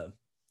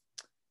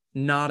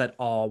not at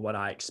all what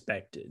I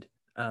expected.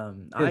 I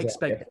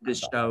expected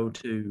this show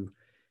to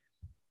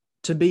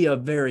be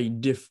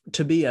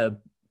a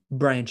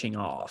branching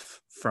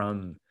off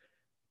from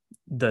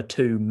the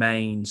two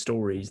main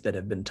stories that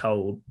have been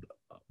told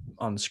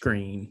on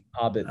screen,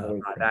 Hobbit,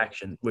 live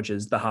action, which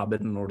is The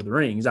Hobbit and Lord of the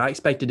Rings. I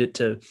expected it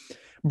to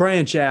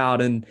branch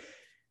out and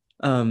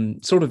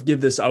sort of give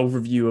this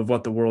overview of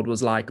what the world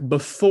was like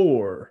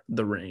before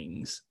the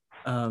rings.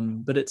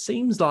 But it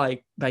seems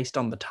like based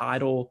on the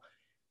title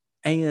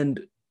and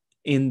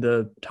in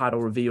the title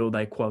reveal,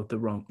 they quote the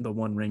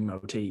One Ring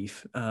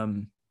motif.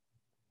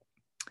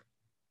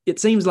 It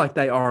seems like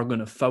they are going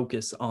to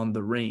focus on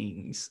the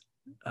rings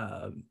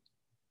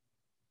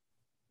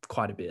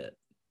quite a bit.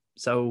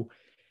 So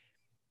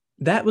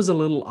that was a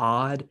little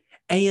odd.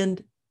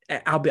 And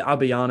I'll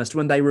be honest,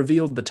 when they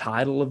revealed the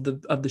title of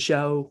the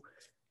show,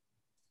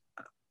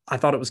 I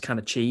thought it was kind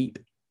of cheap.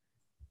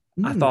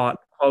 I thought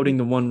quoting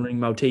the One Ring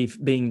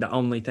motif being the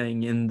only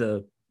thing in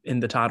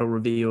the title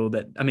reveal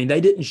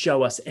they didn't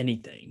show us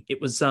anything.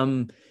 It was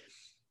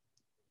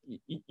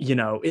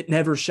it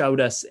never showed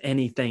us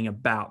anything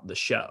about the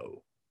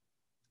show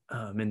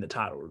in the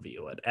title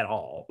reveal at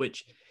all,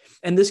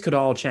 and this could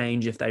all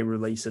change if they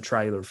release a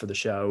trailer for the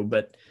show,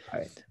 but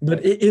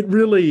it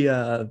really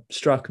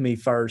struck me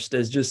first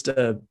as just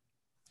a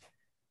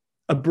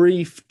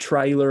brief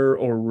trailer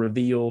or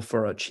reveal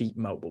for a cheap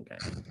mobile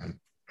game.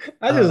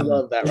 I just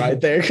love that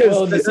right there,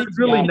 because there's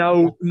really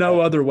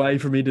no other way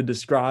for me to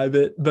describe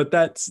it, but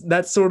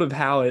that's sort of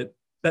how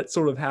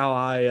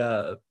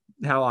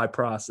I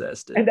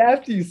processed it. And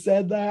after you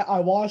said that, I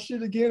watched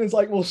it again. It's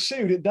like, well,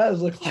 shoot, it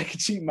does look like a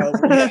cheap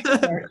mobile game.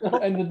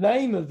 And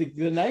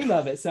the name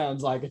of it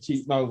sounds like a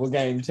cheap mobile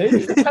game too.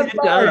 It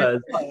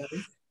does.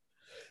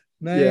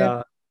 Man,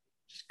 yeah,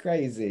 it's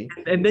crazy.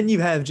 And then you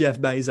have Jeff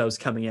Bezos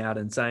coming out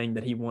and saying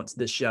that he wants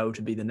this show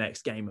to be the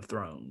next Game of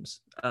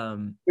Thrones,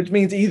 which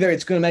means either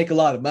it's going to make a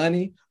lot of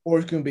money or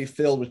it's going to be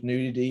filled with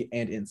nudity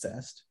and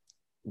incest.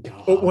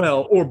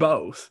 Well, or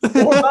both.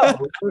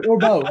 or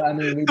both. I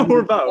mean,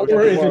 or both.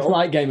 Or if it's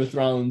like Game of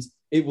Thrones,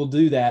 it will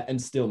do that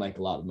and still make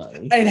a lot of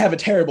money and have a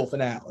terrible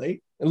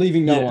finale,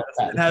 leaving no one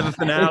and have a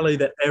finale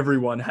that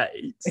everyone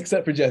hates,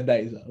 except for Jeff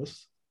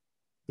Bezos.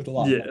 With a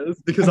lot. Yes,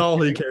 because all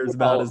he cares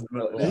about is the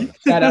movie.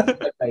 Shout out to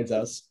Jeff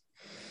Bezos.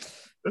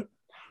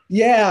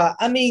 Yeah,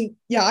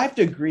 I have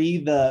to agree.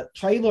 The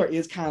trailer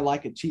is kind of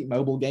like a cheap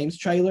mobile games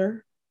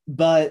trailer,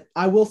 but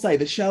I will say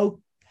the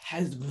show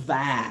has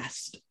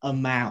vast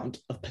amount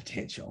of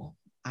potential.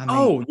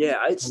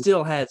 It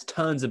still has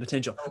tons of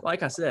potential.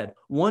 Like I said,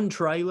 one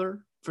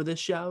trailer for this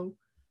show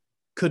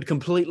could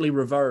completely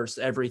reverse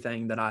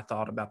everything that I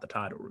thought about the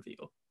title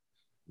reveal.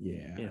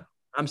 Yeah.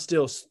 I'm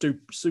still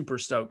super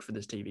stoked for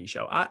this TV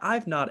show.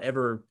 I've not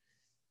ever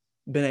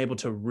been able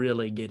to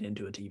really get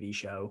into a TV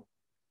show.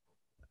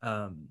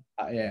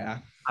 Yeah.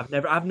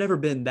 I've never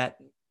been that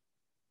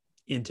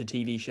into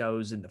TV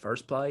shows in the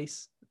first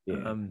place.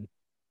 Yeah.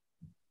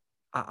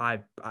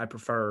 I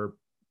prefer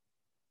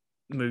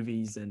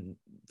movies and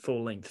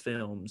full-length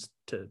films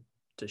to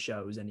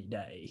shows any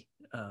day.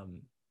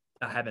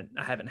 I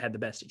haven't had the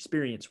best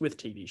experience with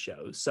TV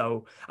shows,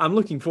 so I'm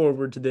looking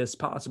forward to this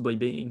possibly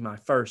being my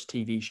first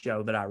TV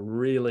show that I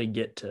really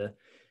get to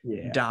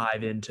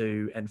dive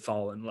into and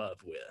fall in love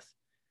with.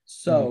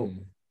 So,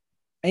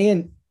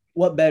 and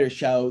what better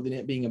show than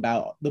it being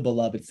about the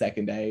beloved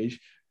Second Age,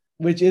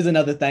 which is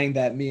another thing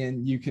that me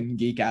and you can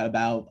geek out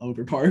about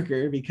over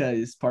Parker,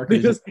 because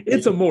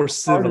it's a more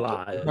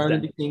civilized Return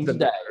of the King's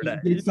Day.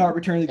 He did start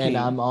Return of the King, and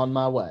I'm on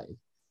my way.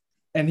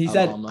 And he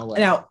said,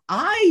 now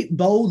I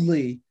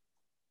boldly,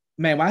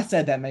 man, when I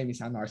said that made me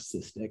sound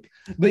narcissistic,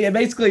 but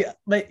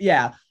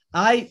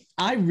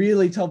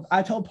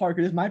I told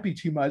Parker this might be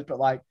too much, but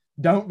like,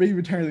 don't read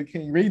Return of the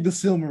King, read the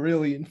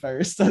Silmarillion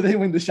first, so then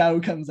when the show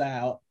comes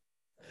out,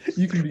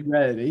 you can be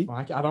ready.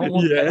 I don't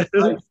want to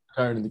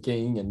Return of the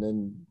King and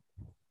then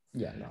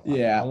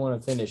I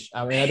want to finish.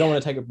 I don't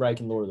want to take a break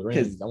in Lord of the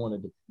Rings. I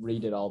wanted to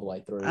read it all the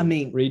way through.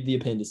 Read the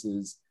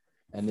appendices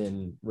and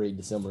then read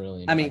the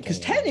Silmarillion. Because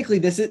technically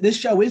this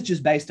show is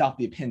just based off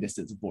the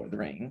appendices of Lord of the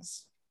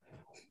Rings.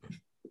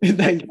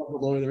 They call the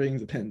Lord of the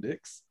Rings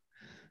appendix.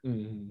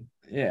 Mm-hmm.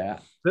 Yeah.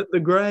 The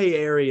gray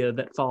area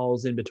that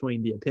falls in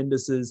between the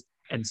appendices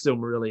and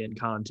Silmarillion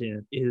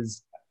content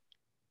is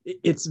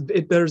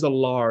there's a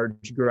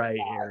large gray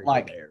area.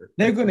 Like there.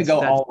 They're going to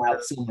go all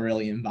out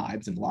Silmarillion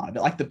vibes in a lot of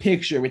it. Like the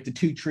picture with the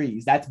two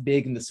trees, that's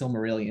big in the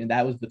Silmarillion.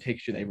 That was the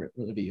picture they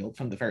revealed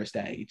from the First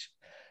Age.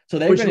 So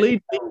which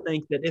leads me to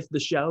think that if the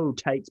show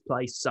takes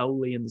place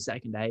solely in the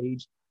Second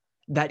Age,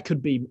 that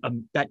could be a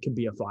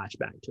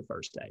flashback to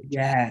First Age.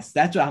 Yes,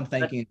 that's what I'm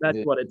thinking. That's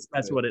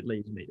what it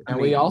leads me to. And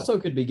we also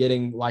could be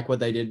getting like what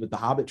they did with the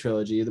Hobbit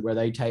trilogy, where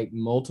they take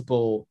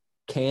multiple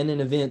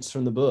canon events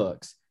from the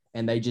books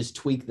and they just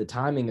tweak the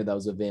timing of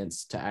those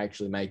events to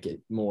actually make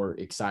it more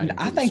exciting.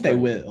 I think they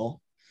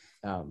will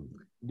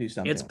do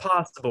something. It's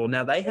possible.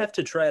 Now they have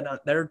to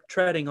they're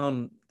treading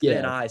on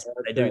thin ice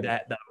when they do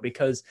that, though,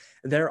 because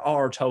there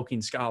are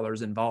Tolkien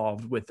scholars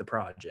involved with the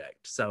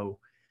project. So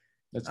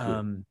that's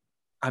good.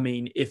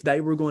 If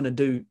they were going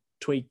to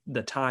tweak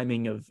the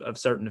timing of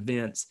certain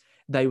events,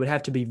 they would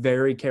have to be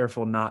very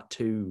careful not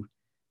to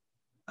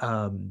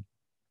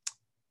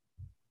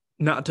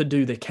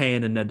do the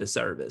canon a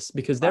disservice,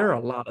 because there are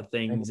a lot of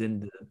things in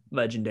the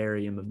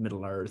Legendarium of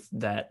Middle-earth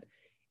that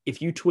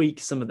if you tweak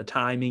some of the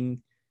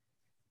timing,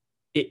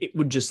 it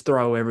would just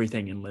throw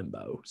everything in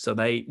limbo. So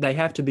they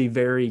have to be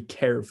very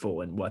careful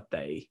in what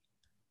they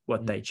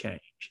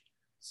change.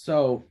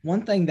 So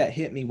one thing that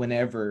hit me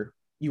whenever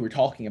you were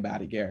talking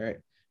about it,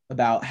 Garrett,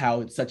 about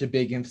how it's such a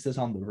big emphasis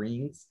on the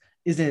rings,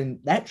 is in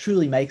that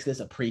truly makes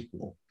this a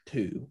prequel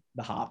to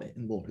The Hobbit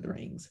and Lord of the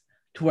Rings,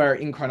 to where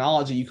in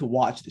chronology you could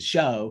watch the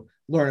show,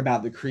 learn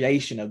about the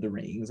creation of the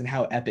rings and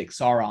how epic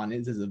Sauron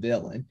is as a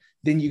villain.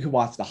 Then you can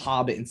watch The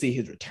Hobbit and see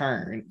his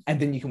return, and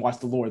then you can watch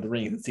The Lord of the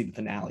Rings and see the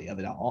finale of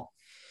it all.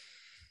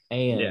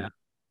 And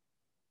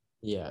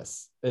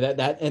yes,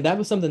 that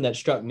was something that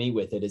struck me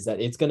with it, is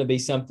that it's going to be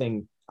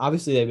something.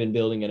 Obviously, they've been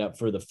building it up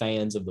for the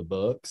fans of the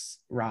books.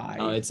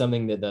 Right. It's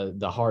something that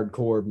the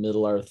hardcore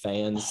Middle Earth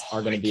fans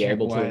are going to be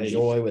able to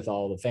enjoy with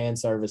all the fan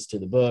service to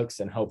the books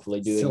and hopefully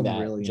doing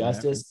that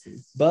justice.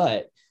 References.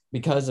 But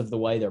because of the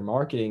way they're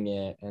marketing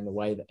it and the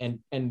way that,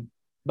 and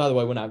by the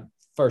way, when I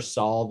first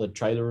saw the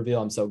trailer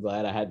reveal, I'm so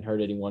glad I hadn't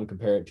heard anyone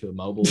compare it to a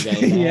mobile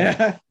game.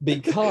 Yeah.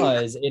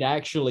 Because it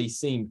actually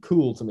seemed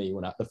cool to me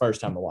the first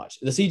time I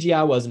watched it. The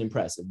CGI wasn't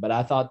impressive, but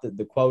I thought that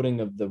the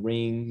quoting of the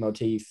ring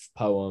motif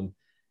poem,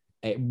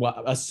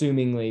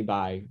 assumingly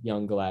by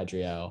young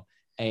Galadriel,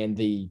 and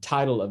the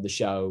title of the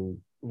show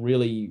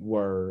really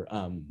were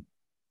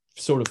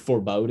sort of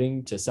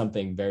foreboding to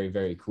something very,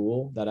 very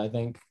cool that I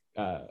think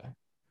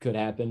could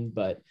happen.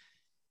 But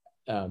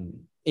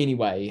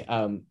anyway,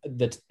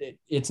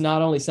 it's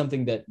not only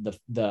something that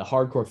the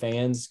hardcore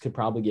fans could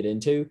probably get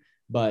into,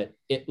 but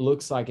it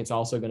looks like it's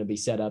also going to be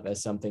set up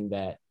as something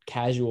that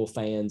casual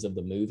fans of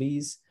the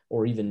movies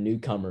or even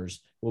newcomers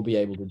will be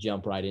able to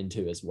jump right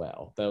into as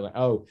well. They're like,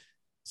 oh,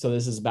 so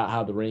this is about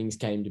how the rings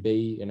came to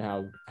be and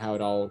how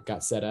it all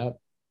got set up.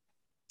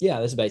 Yeah,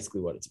 that's basically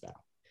what it's about.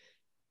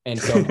 And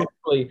so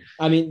hopefully,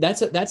 I mean,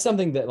 that's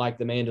something that like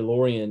the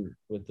Mandalorian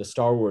with the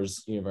Star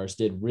Wars universe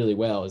did really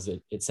well, is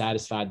it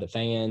satisfied the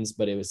fans,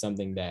 but it was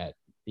something that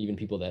even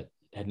people that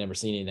had never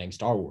seen anything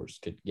Star Wars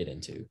could get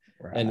into.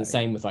 Right. And the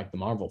same with like the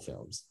Marvel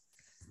films.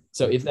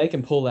 So if they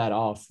can pull that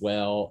off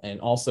well and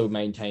also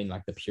maintain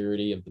like the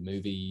purity of the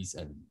movies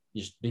and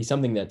just be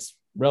something that's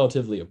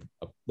relatively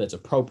that's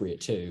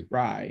appropriate too.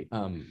 Right.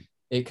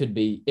 It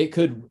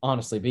could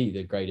honestly be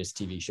the greatest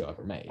TV show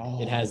ever made.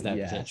 It has that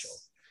potential.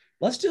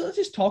 Let's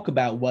just talk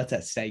about what's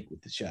at stake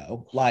with the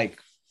show. Like,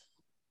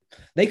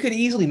 they could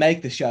easily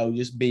make the show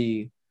just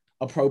be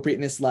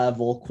appropriateness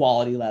level,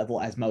 quality level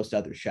as most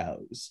other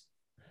shows.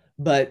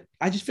 But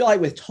I just feel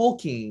like with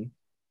Tolkien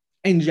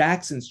and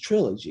Jackson's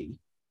trilogy,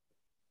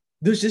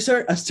 there's just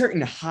a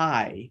certain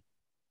high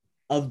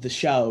of the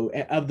show,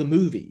 of the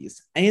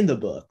movies and the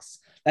books,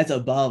 that's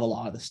above a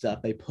lot of the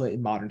stuff they put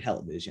in modern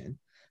television.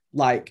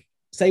 Like,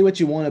 say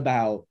what you want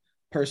about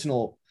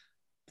personal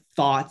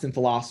thoughts and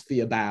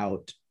philosophy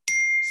about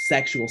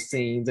sexual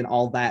scenes and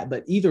all that,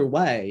 but either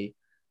way,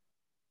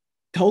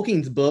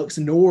 Tolkien's books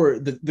nor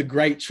the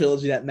great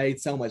trilogy that made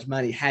so much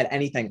money had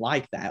anything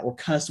like that, or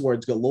cuss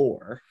words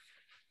galore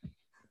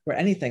or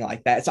anything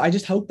like that. So I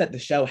just hope that the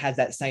show has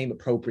that same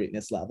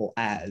appropriateness level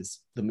as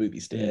the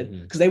movies did,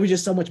 because they were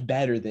just so much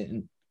better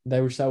than, they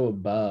were so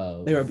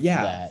above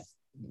that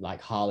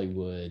like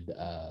Hollywood,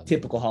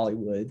 typical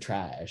Hollywood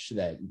trash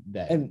that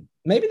and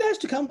maybe that's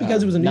to come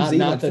because it was a New Zealand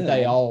not that film.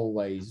 They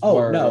always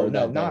were. Not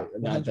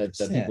that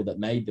the people that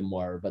made them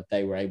were, but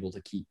they were able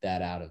to keep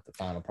that out of the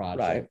final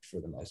project for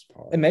the most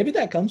part. And maybe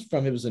that comes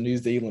from it was a New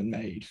Zealand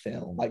made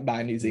film, like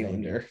by a New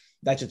Zealander. Maybe.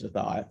 That's just a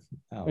thought.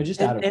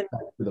 Just out of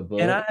respect for the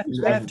book. And I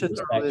have to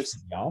throw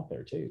this the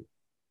author too.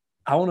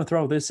 I want to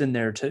throw this in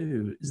there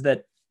too, is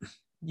that,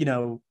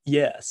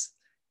 yes,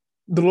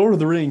 The Lord of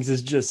the Rings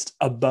is just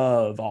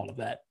above all of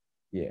that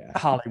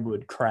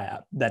Hollywood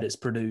crap that is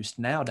produced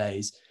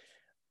nowadays.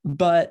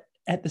 But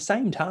at the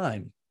same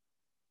time,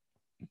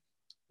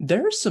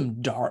 there's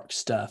some dark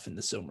stuff in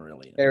the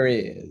Silmarillion. There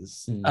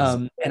is.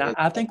 And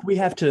I think we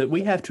have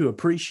to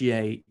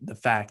appreciate the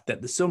fact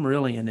that the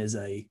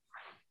Silmarillion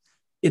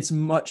it's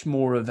much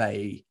more of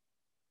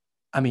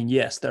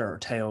yes, there are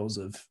tales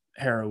of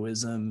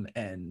heroism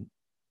and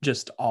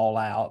just all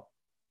out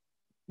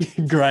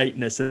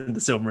greatness in the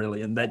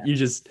Silmarillion that you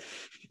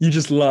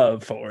just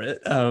love for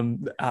it.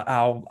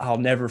 I'll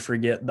never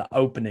forget the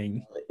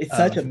opening. It's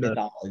such a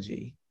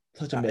mythology.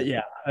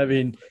 I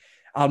mean,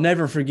 I'll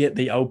never forget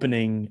the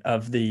opening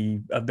of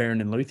Beren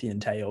and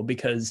Luthien tale,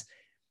 because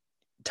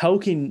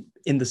Tolkien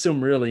in the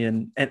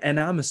Silmarillion, and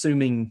I'm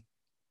assuming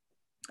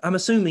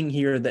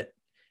here that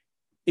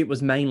it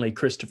was mainly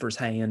Christopher's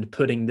hand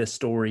putting this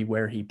story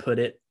where he put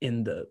it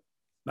in the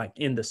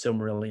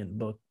Silmarillion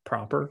book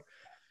proper.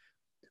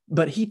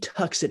 But he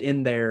tucks it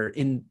in there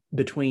in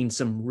between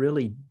some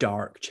really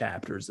dark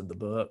chapters of the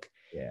book.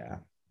 Yeah.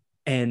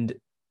 And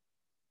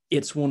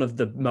it's one of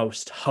the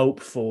most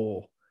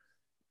hopeful,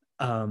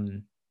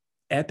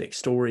 epic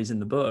stories in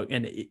the book.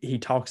 And he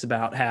talks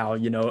about how,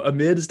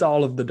 amidst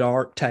all of the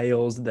dark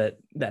tales that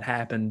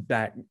happened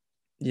back,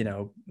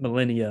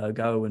 millennia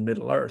ago in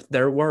Middle Earth,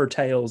 there were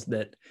tales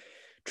that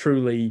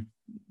truly,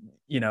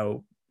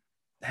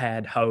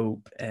 had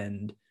hope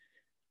and,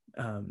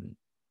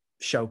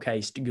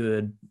 showcased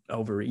good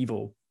over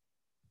evil.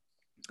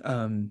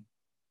 But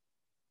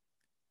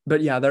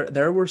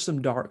there were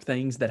some dark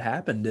things that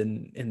happened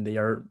in the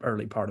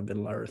early part of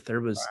Middle Earth.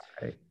 There was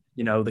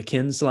the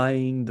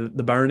kinslaying,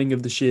 the burning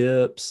of the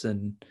ships.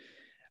 And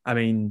I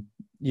mean,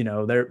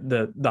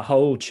 the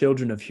whole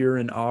Children of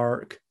Hurin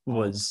arc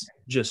was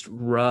just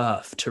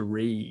rough to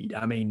read.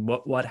 I mean,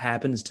 what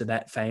happens to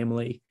that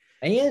family?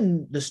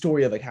 And the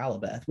story of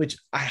Akalabeth, which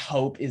I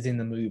hope is in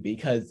the movie,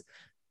 because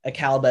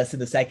Akalabeth in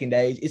the Second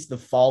Age, it's the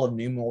fall of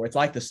Numenor. It's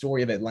like the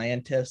story of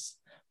Atlantis,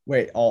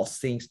 where it all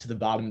sinks to the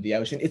bottom of the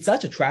ocean. It's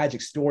such a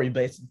tragic story,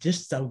 but it's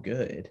just so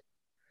good.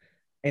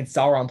 And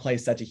Sauron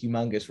plays such a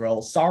humongous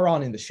role.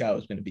 Sauron in the show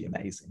is going to be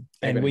amazing.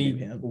 And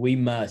we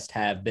must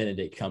have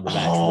Benedict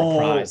Cumberbatch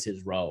reprise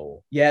his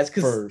role. Yes,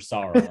 for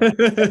Sauron.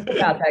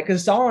 About that,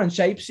 because Sauron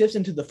shapeshifts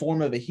into the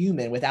form of a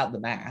human without the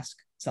mask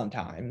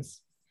sometimes.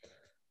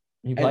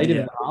 He played him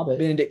in The Hobbit.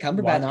 Benedict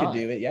Cumberbatch could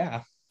do it,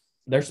 yeah.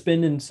 They're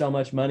spending so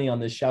much money on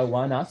this show.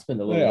 Why not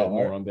spend a little bit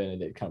more on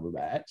Benedict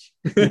Cumberbatch?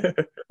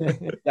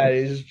 That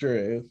is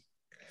true.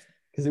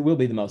 Because it will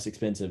be the most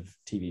expensive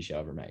TV show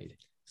ever made.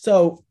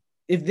 So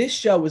if this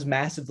show was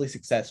massively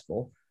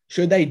successful,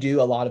 should they do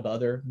a lot of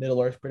other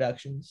Middle-earth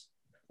productions?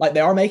 Like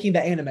they are making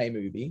the anime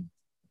movie,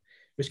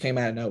 which came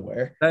out of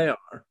nowhere. They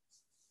are.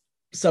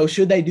 So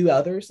should they do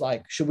others?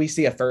 Like, should we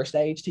see a First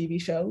Age TV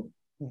show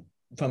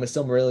from a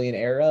Silmarillion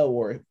era,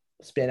 or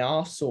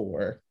spin-offs,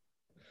 or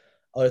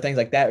other things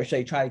like that? Or should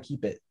they try to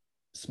keep it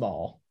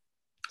small?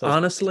 So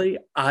honestly,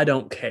 I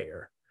don't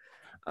care.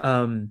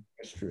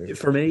 That's true.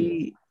 For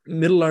me,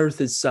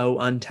 Middle-earth is so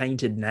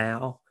untainted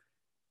now.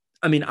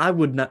 I mean, I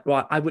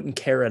wouldn't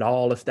care at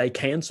all if they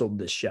canceled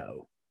this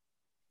show.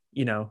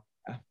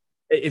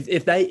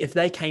 If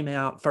they came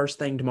out first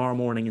thing tomorrow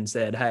morning and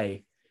said,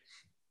 "Hey,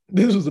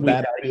 this was a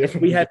bad idea.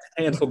 We have to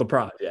cancel the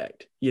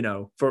project,"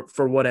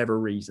 for whatever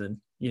reason,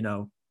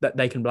 that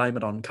they can blame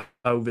it on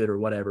COVID or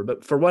whatever.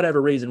 But for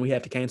whatever reason, we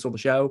have to cancel the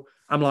show.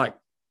 I'm like,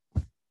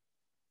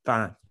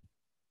 fine,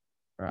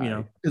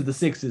 right? Because the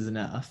 6 is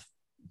enough.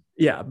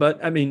 Yeah,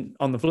 but I mean,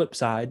 on the flip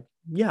side,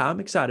 yeah, I'm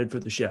excited for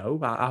the show.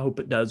 I hope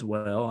it does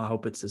well. I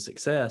hope it's a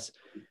success.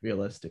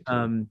 Realistic.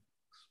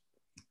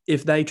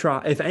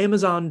 If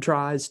Amazon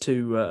tries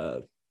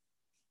to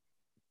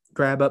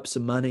grab up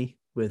some money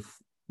with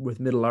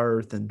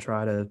Middle-earth and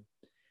try to,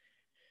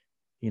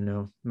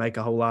 make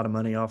a whole lot of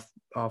money off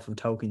of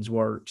Tolkien's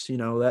works,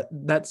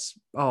 that's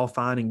all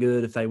fine and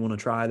good if they want to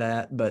try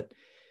that. But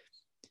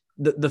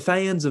the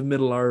fans of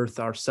Middle-earth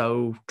are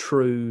so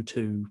true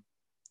to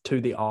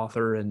the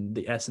author and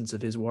the essence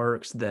of his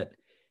works that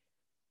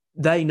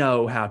they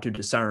know how to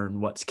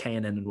discern what's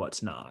canon and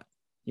what's not.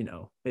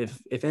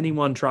 If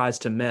anyone tries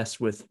to mess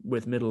with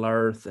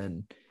Middle-earth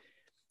and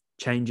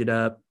change it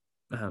up,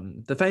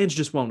 the fans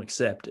just won't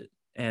accept it,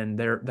 and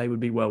they would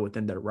be well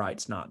within their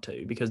rights not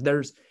to, because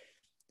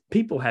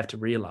people have to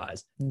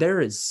realize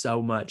there is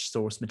so much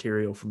source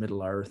material for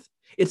Middle-earth.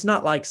 It's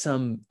not like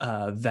some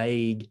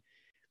vague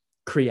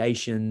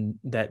creation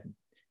that,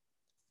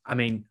 I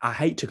mean, I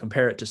hate to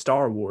compare it to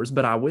Star Wars,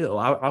 but I will.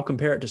 I'll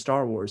compare it to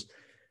Star Wars.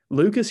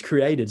 Lucas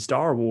created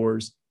Star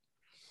Wars,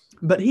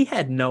 but he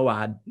couldn't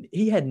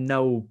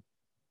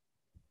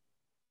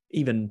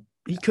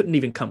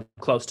even come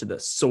close to the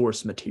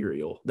source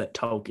material that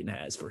Tolkien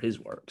has for his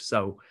work.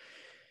 So,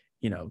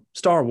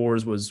 Star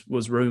Wars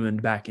was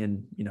ruined back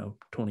in,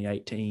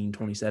 2018,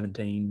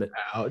 2017, but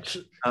ouch.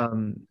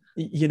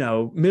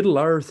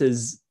 Middle-earth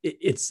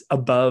it's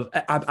above,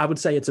 I would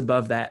say it's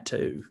above that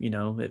too.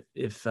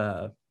 If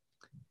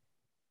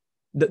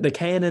the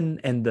canon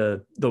and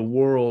the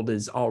world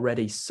is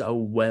already so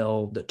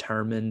well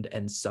determined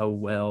and so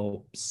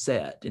well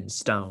set in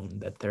stone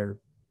that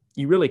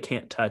you really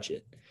can't touch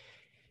it.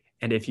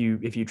 And if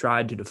you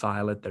tried to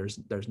defile it,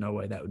 there's no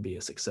way that would be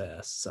a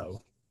success.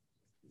 So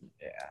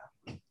yeah,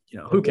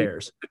 who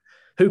cares?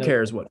 Who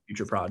cares what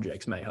future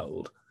projects may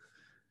hold?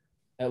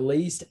 At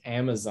least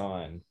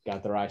Amazon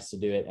got the rights to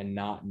do it and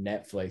not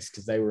Netflix,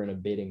 because they were in a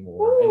bidding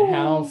war. Ooh. And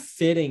how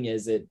fitting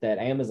is it that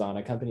Amazon,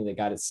 a company that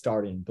got its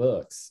start in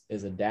books,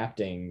 is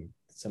adapting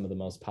some of the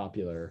most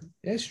popular.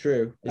 It's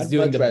true. It's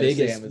doing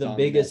the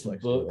biggest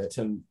book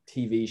to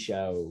TV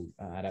show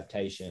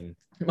adaptation.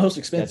 Most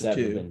expensive that's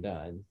ever too. Been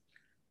done.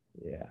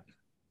 Yeah.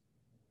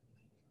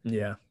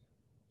 Yeah.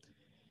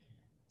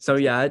 So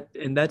yeah,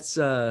 and that's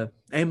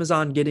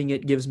Amazon getting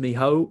it gives me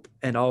hope,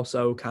 and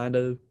also kind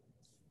of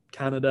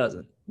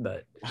doesn't.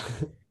 But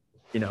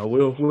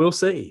we'll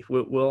see.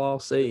 We'll all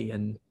see,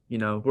 and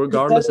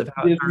regardless of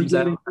how it turns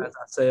out, as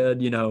I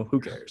said, who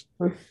cares?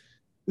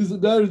 Is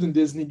it better than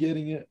Disney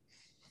getting it?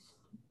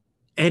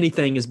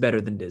 Anything is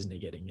better than Disney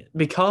getting it,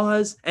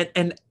 because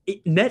and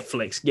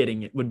Netflix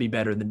getting it would be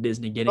better than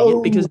Disney getting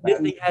it, because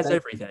Disney has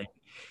everything,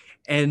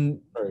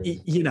 and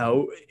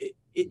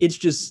it's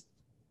just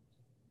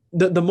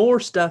the more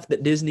stuff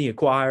that Disney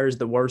acquires,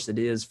 the worse it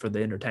is for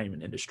the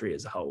entertainment industry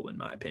as a whole, in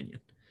my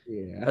opinion.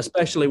 Yeah.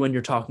 Especially when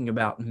you're talking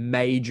about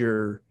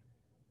major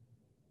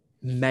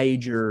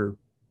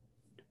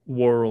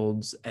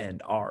worlds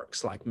and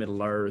arcs like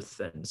Middle-earth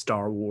and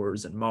Star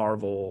Wars and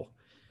Marvel,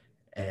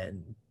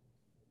 and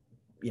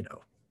the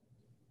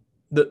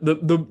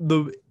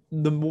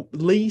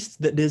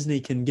least that Disney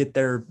can get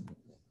their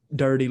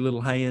dirty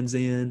little hands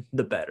in,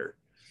 the better.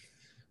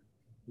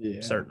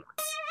 Yeah. Certainly.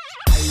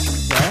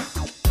 Well,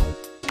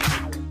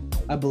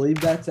 I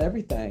believe that's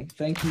everything.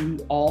 Thank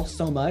you all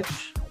so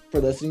much for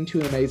listening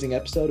to an amazing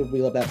episode of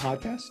We Love That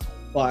Podcast.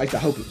 Well, I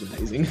hope it was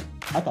amazing.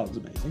 I thought it was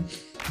amazing.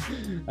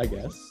 I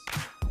guess.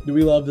 Do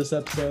we love this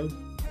episode?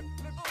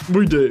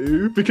 We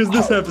do, because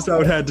this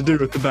episode had to do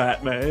with the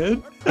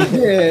Batman.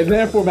 Yeah,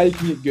 therefore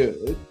making it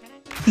good.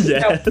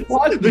 Yes,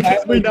 Watch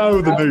because we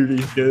know the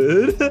movie's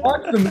good.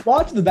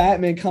 Watch the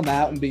Batman come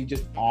out and be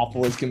just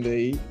awful as can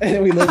be. And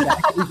then we look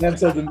back at these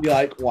episodes and be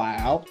like,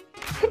 wow,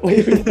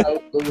 we've been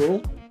so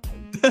cool.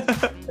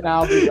 And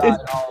I'll be right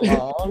all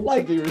along.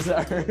 Like, be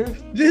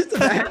reserved. Just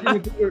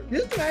imagine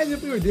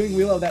if we were doing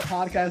We Love That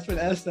Podcast when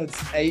episode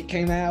 8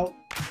 came out,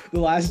 The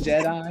Last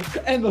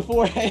Jedi, and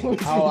beforehand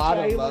was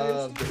I'd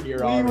love to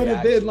hear all we would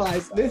have been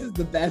reactions, like, this is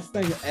the best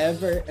thing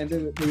ever, and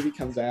then the movie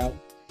comes out.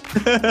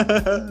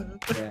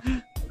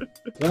 Yeah.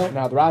 Well,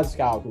 Now, The Rise of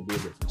Skywalker would be a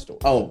different story.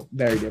 oh,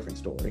 very different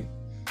story.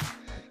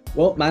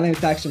 Well, my name is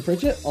Paxton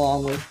Pritchett,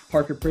 along with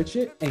Parker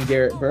Pritchett and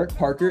Garrett Burke.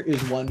 Parker, it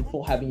is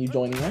wonderful having you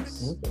joining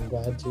us. I'm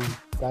glad to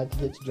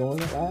get to join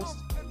at last.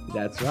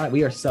 That's right.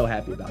 We are so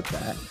happy about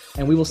that,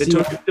 and we will see. It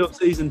took until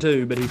season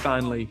 2, but he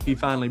finally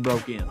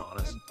broke in on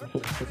us.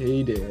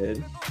 He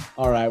did.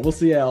 All right, we'll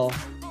see y'all.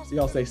 See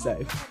y'all. Stay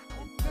safe.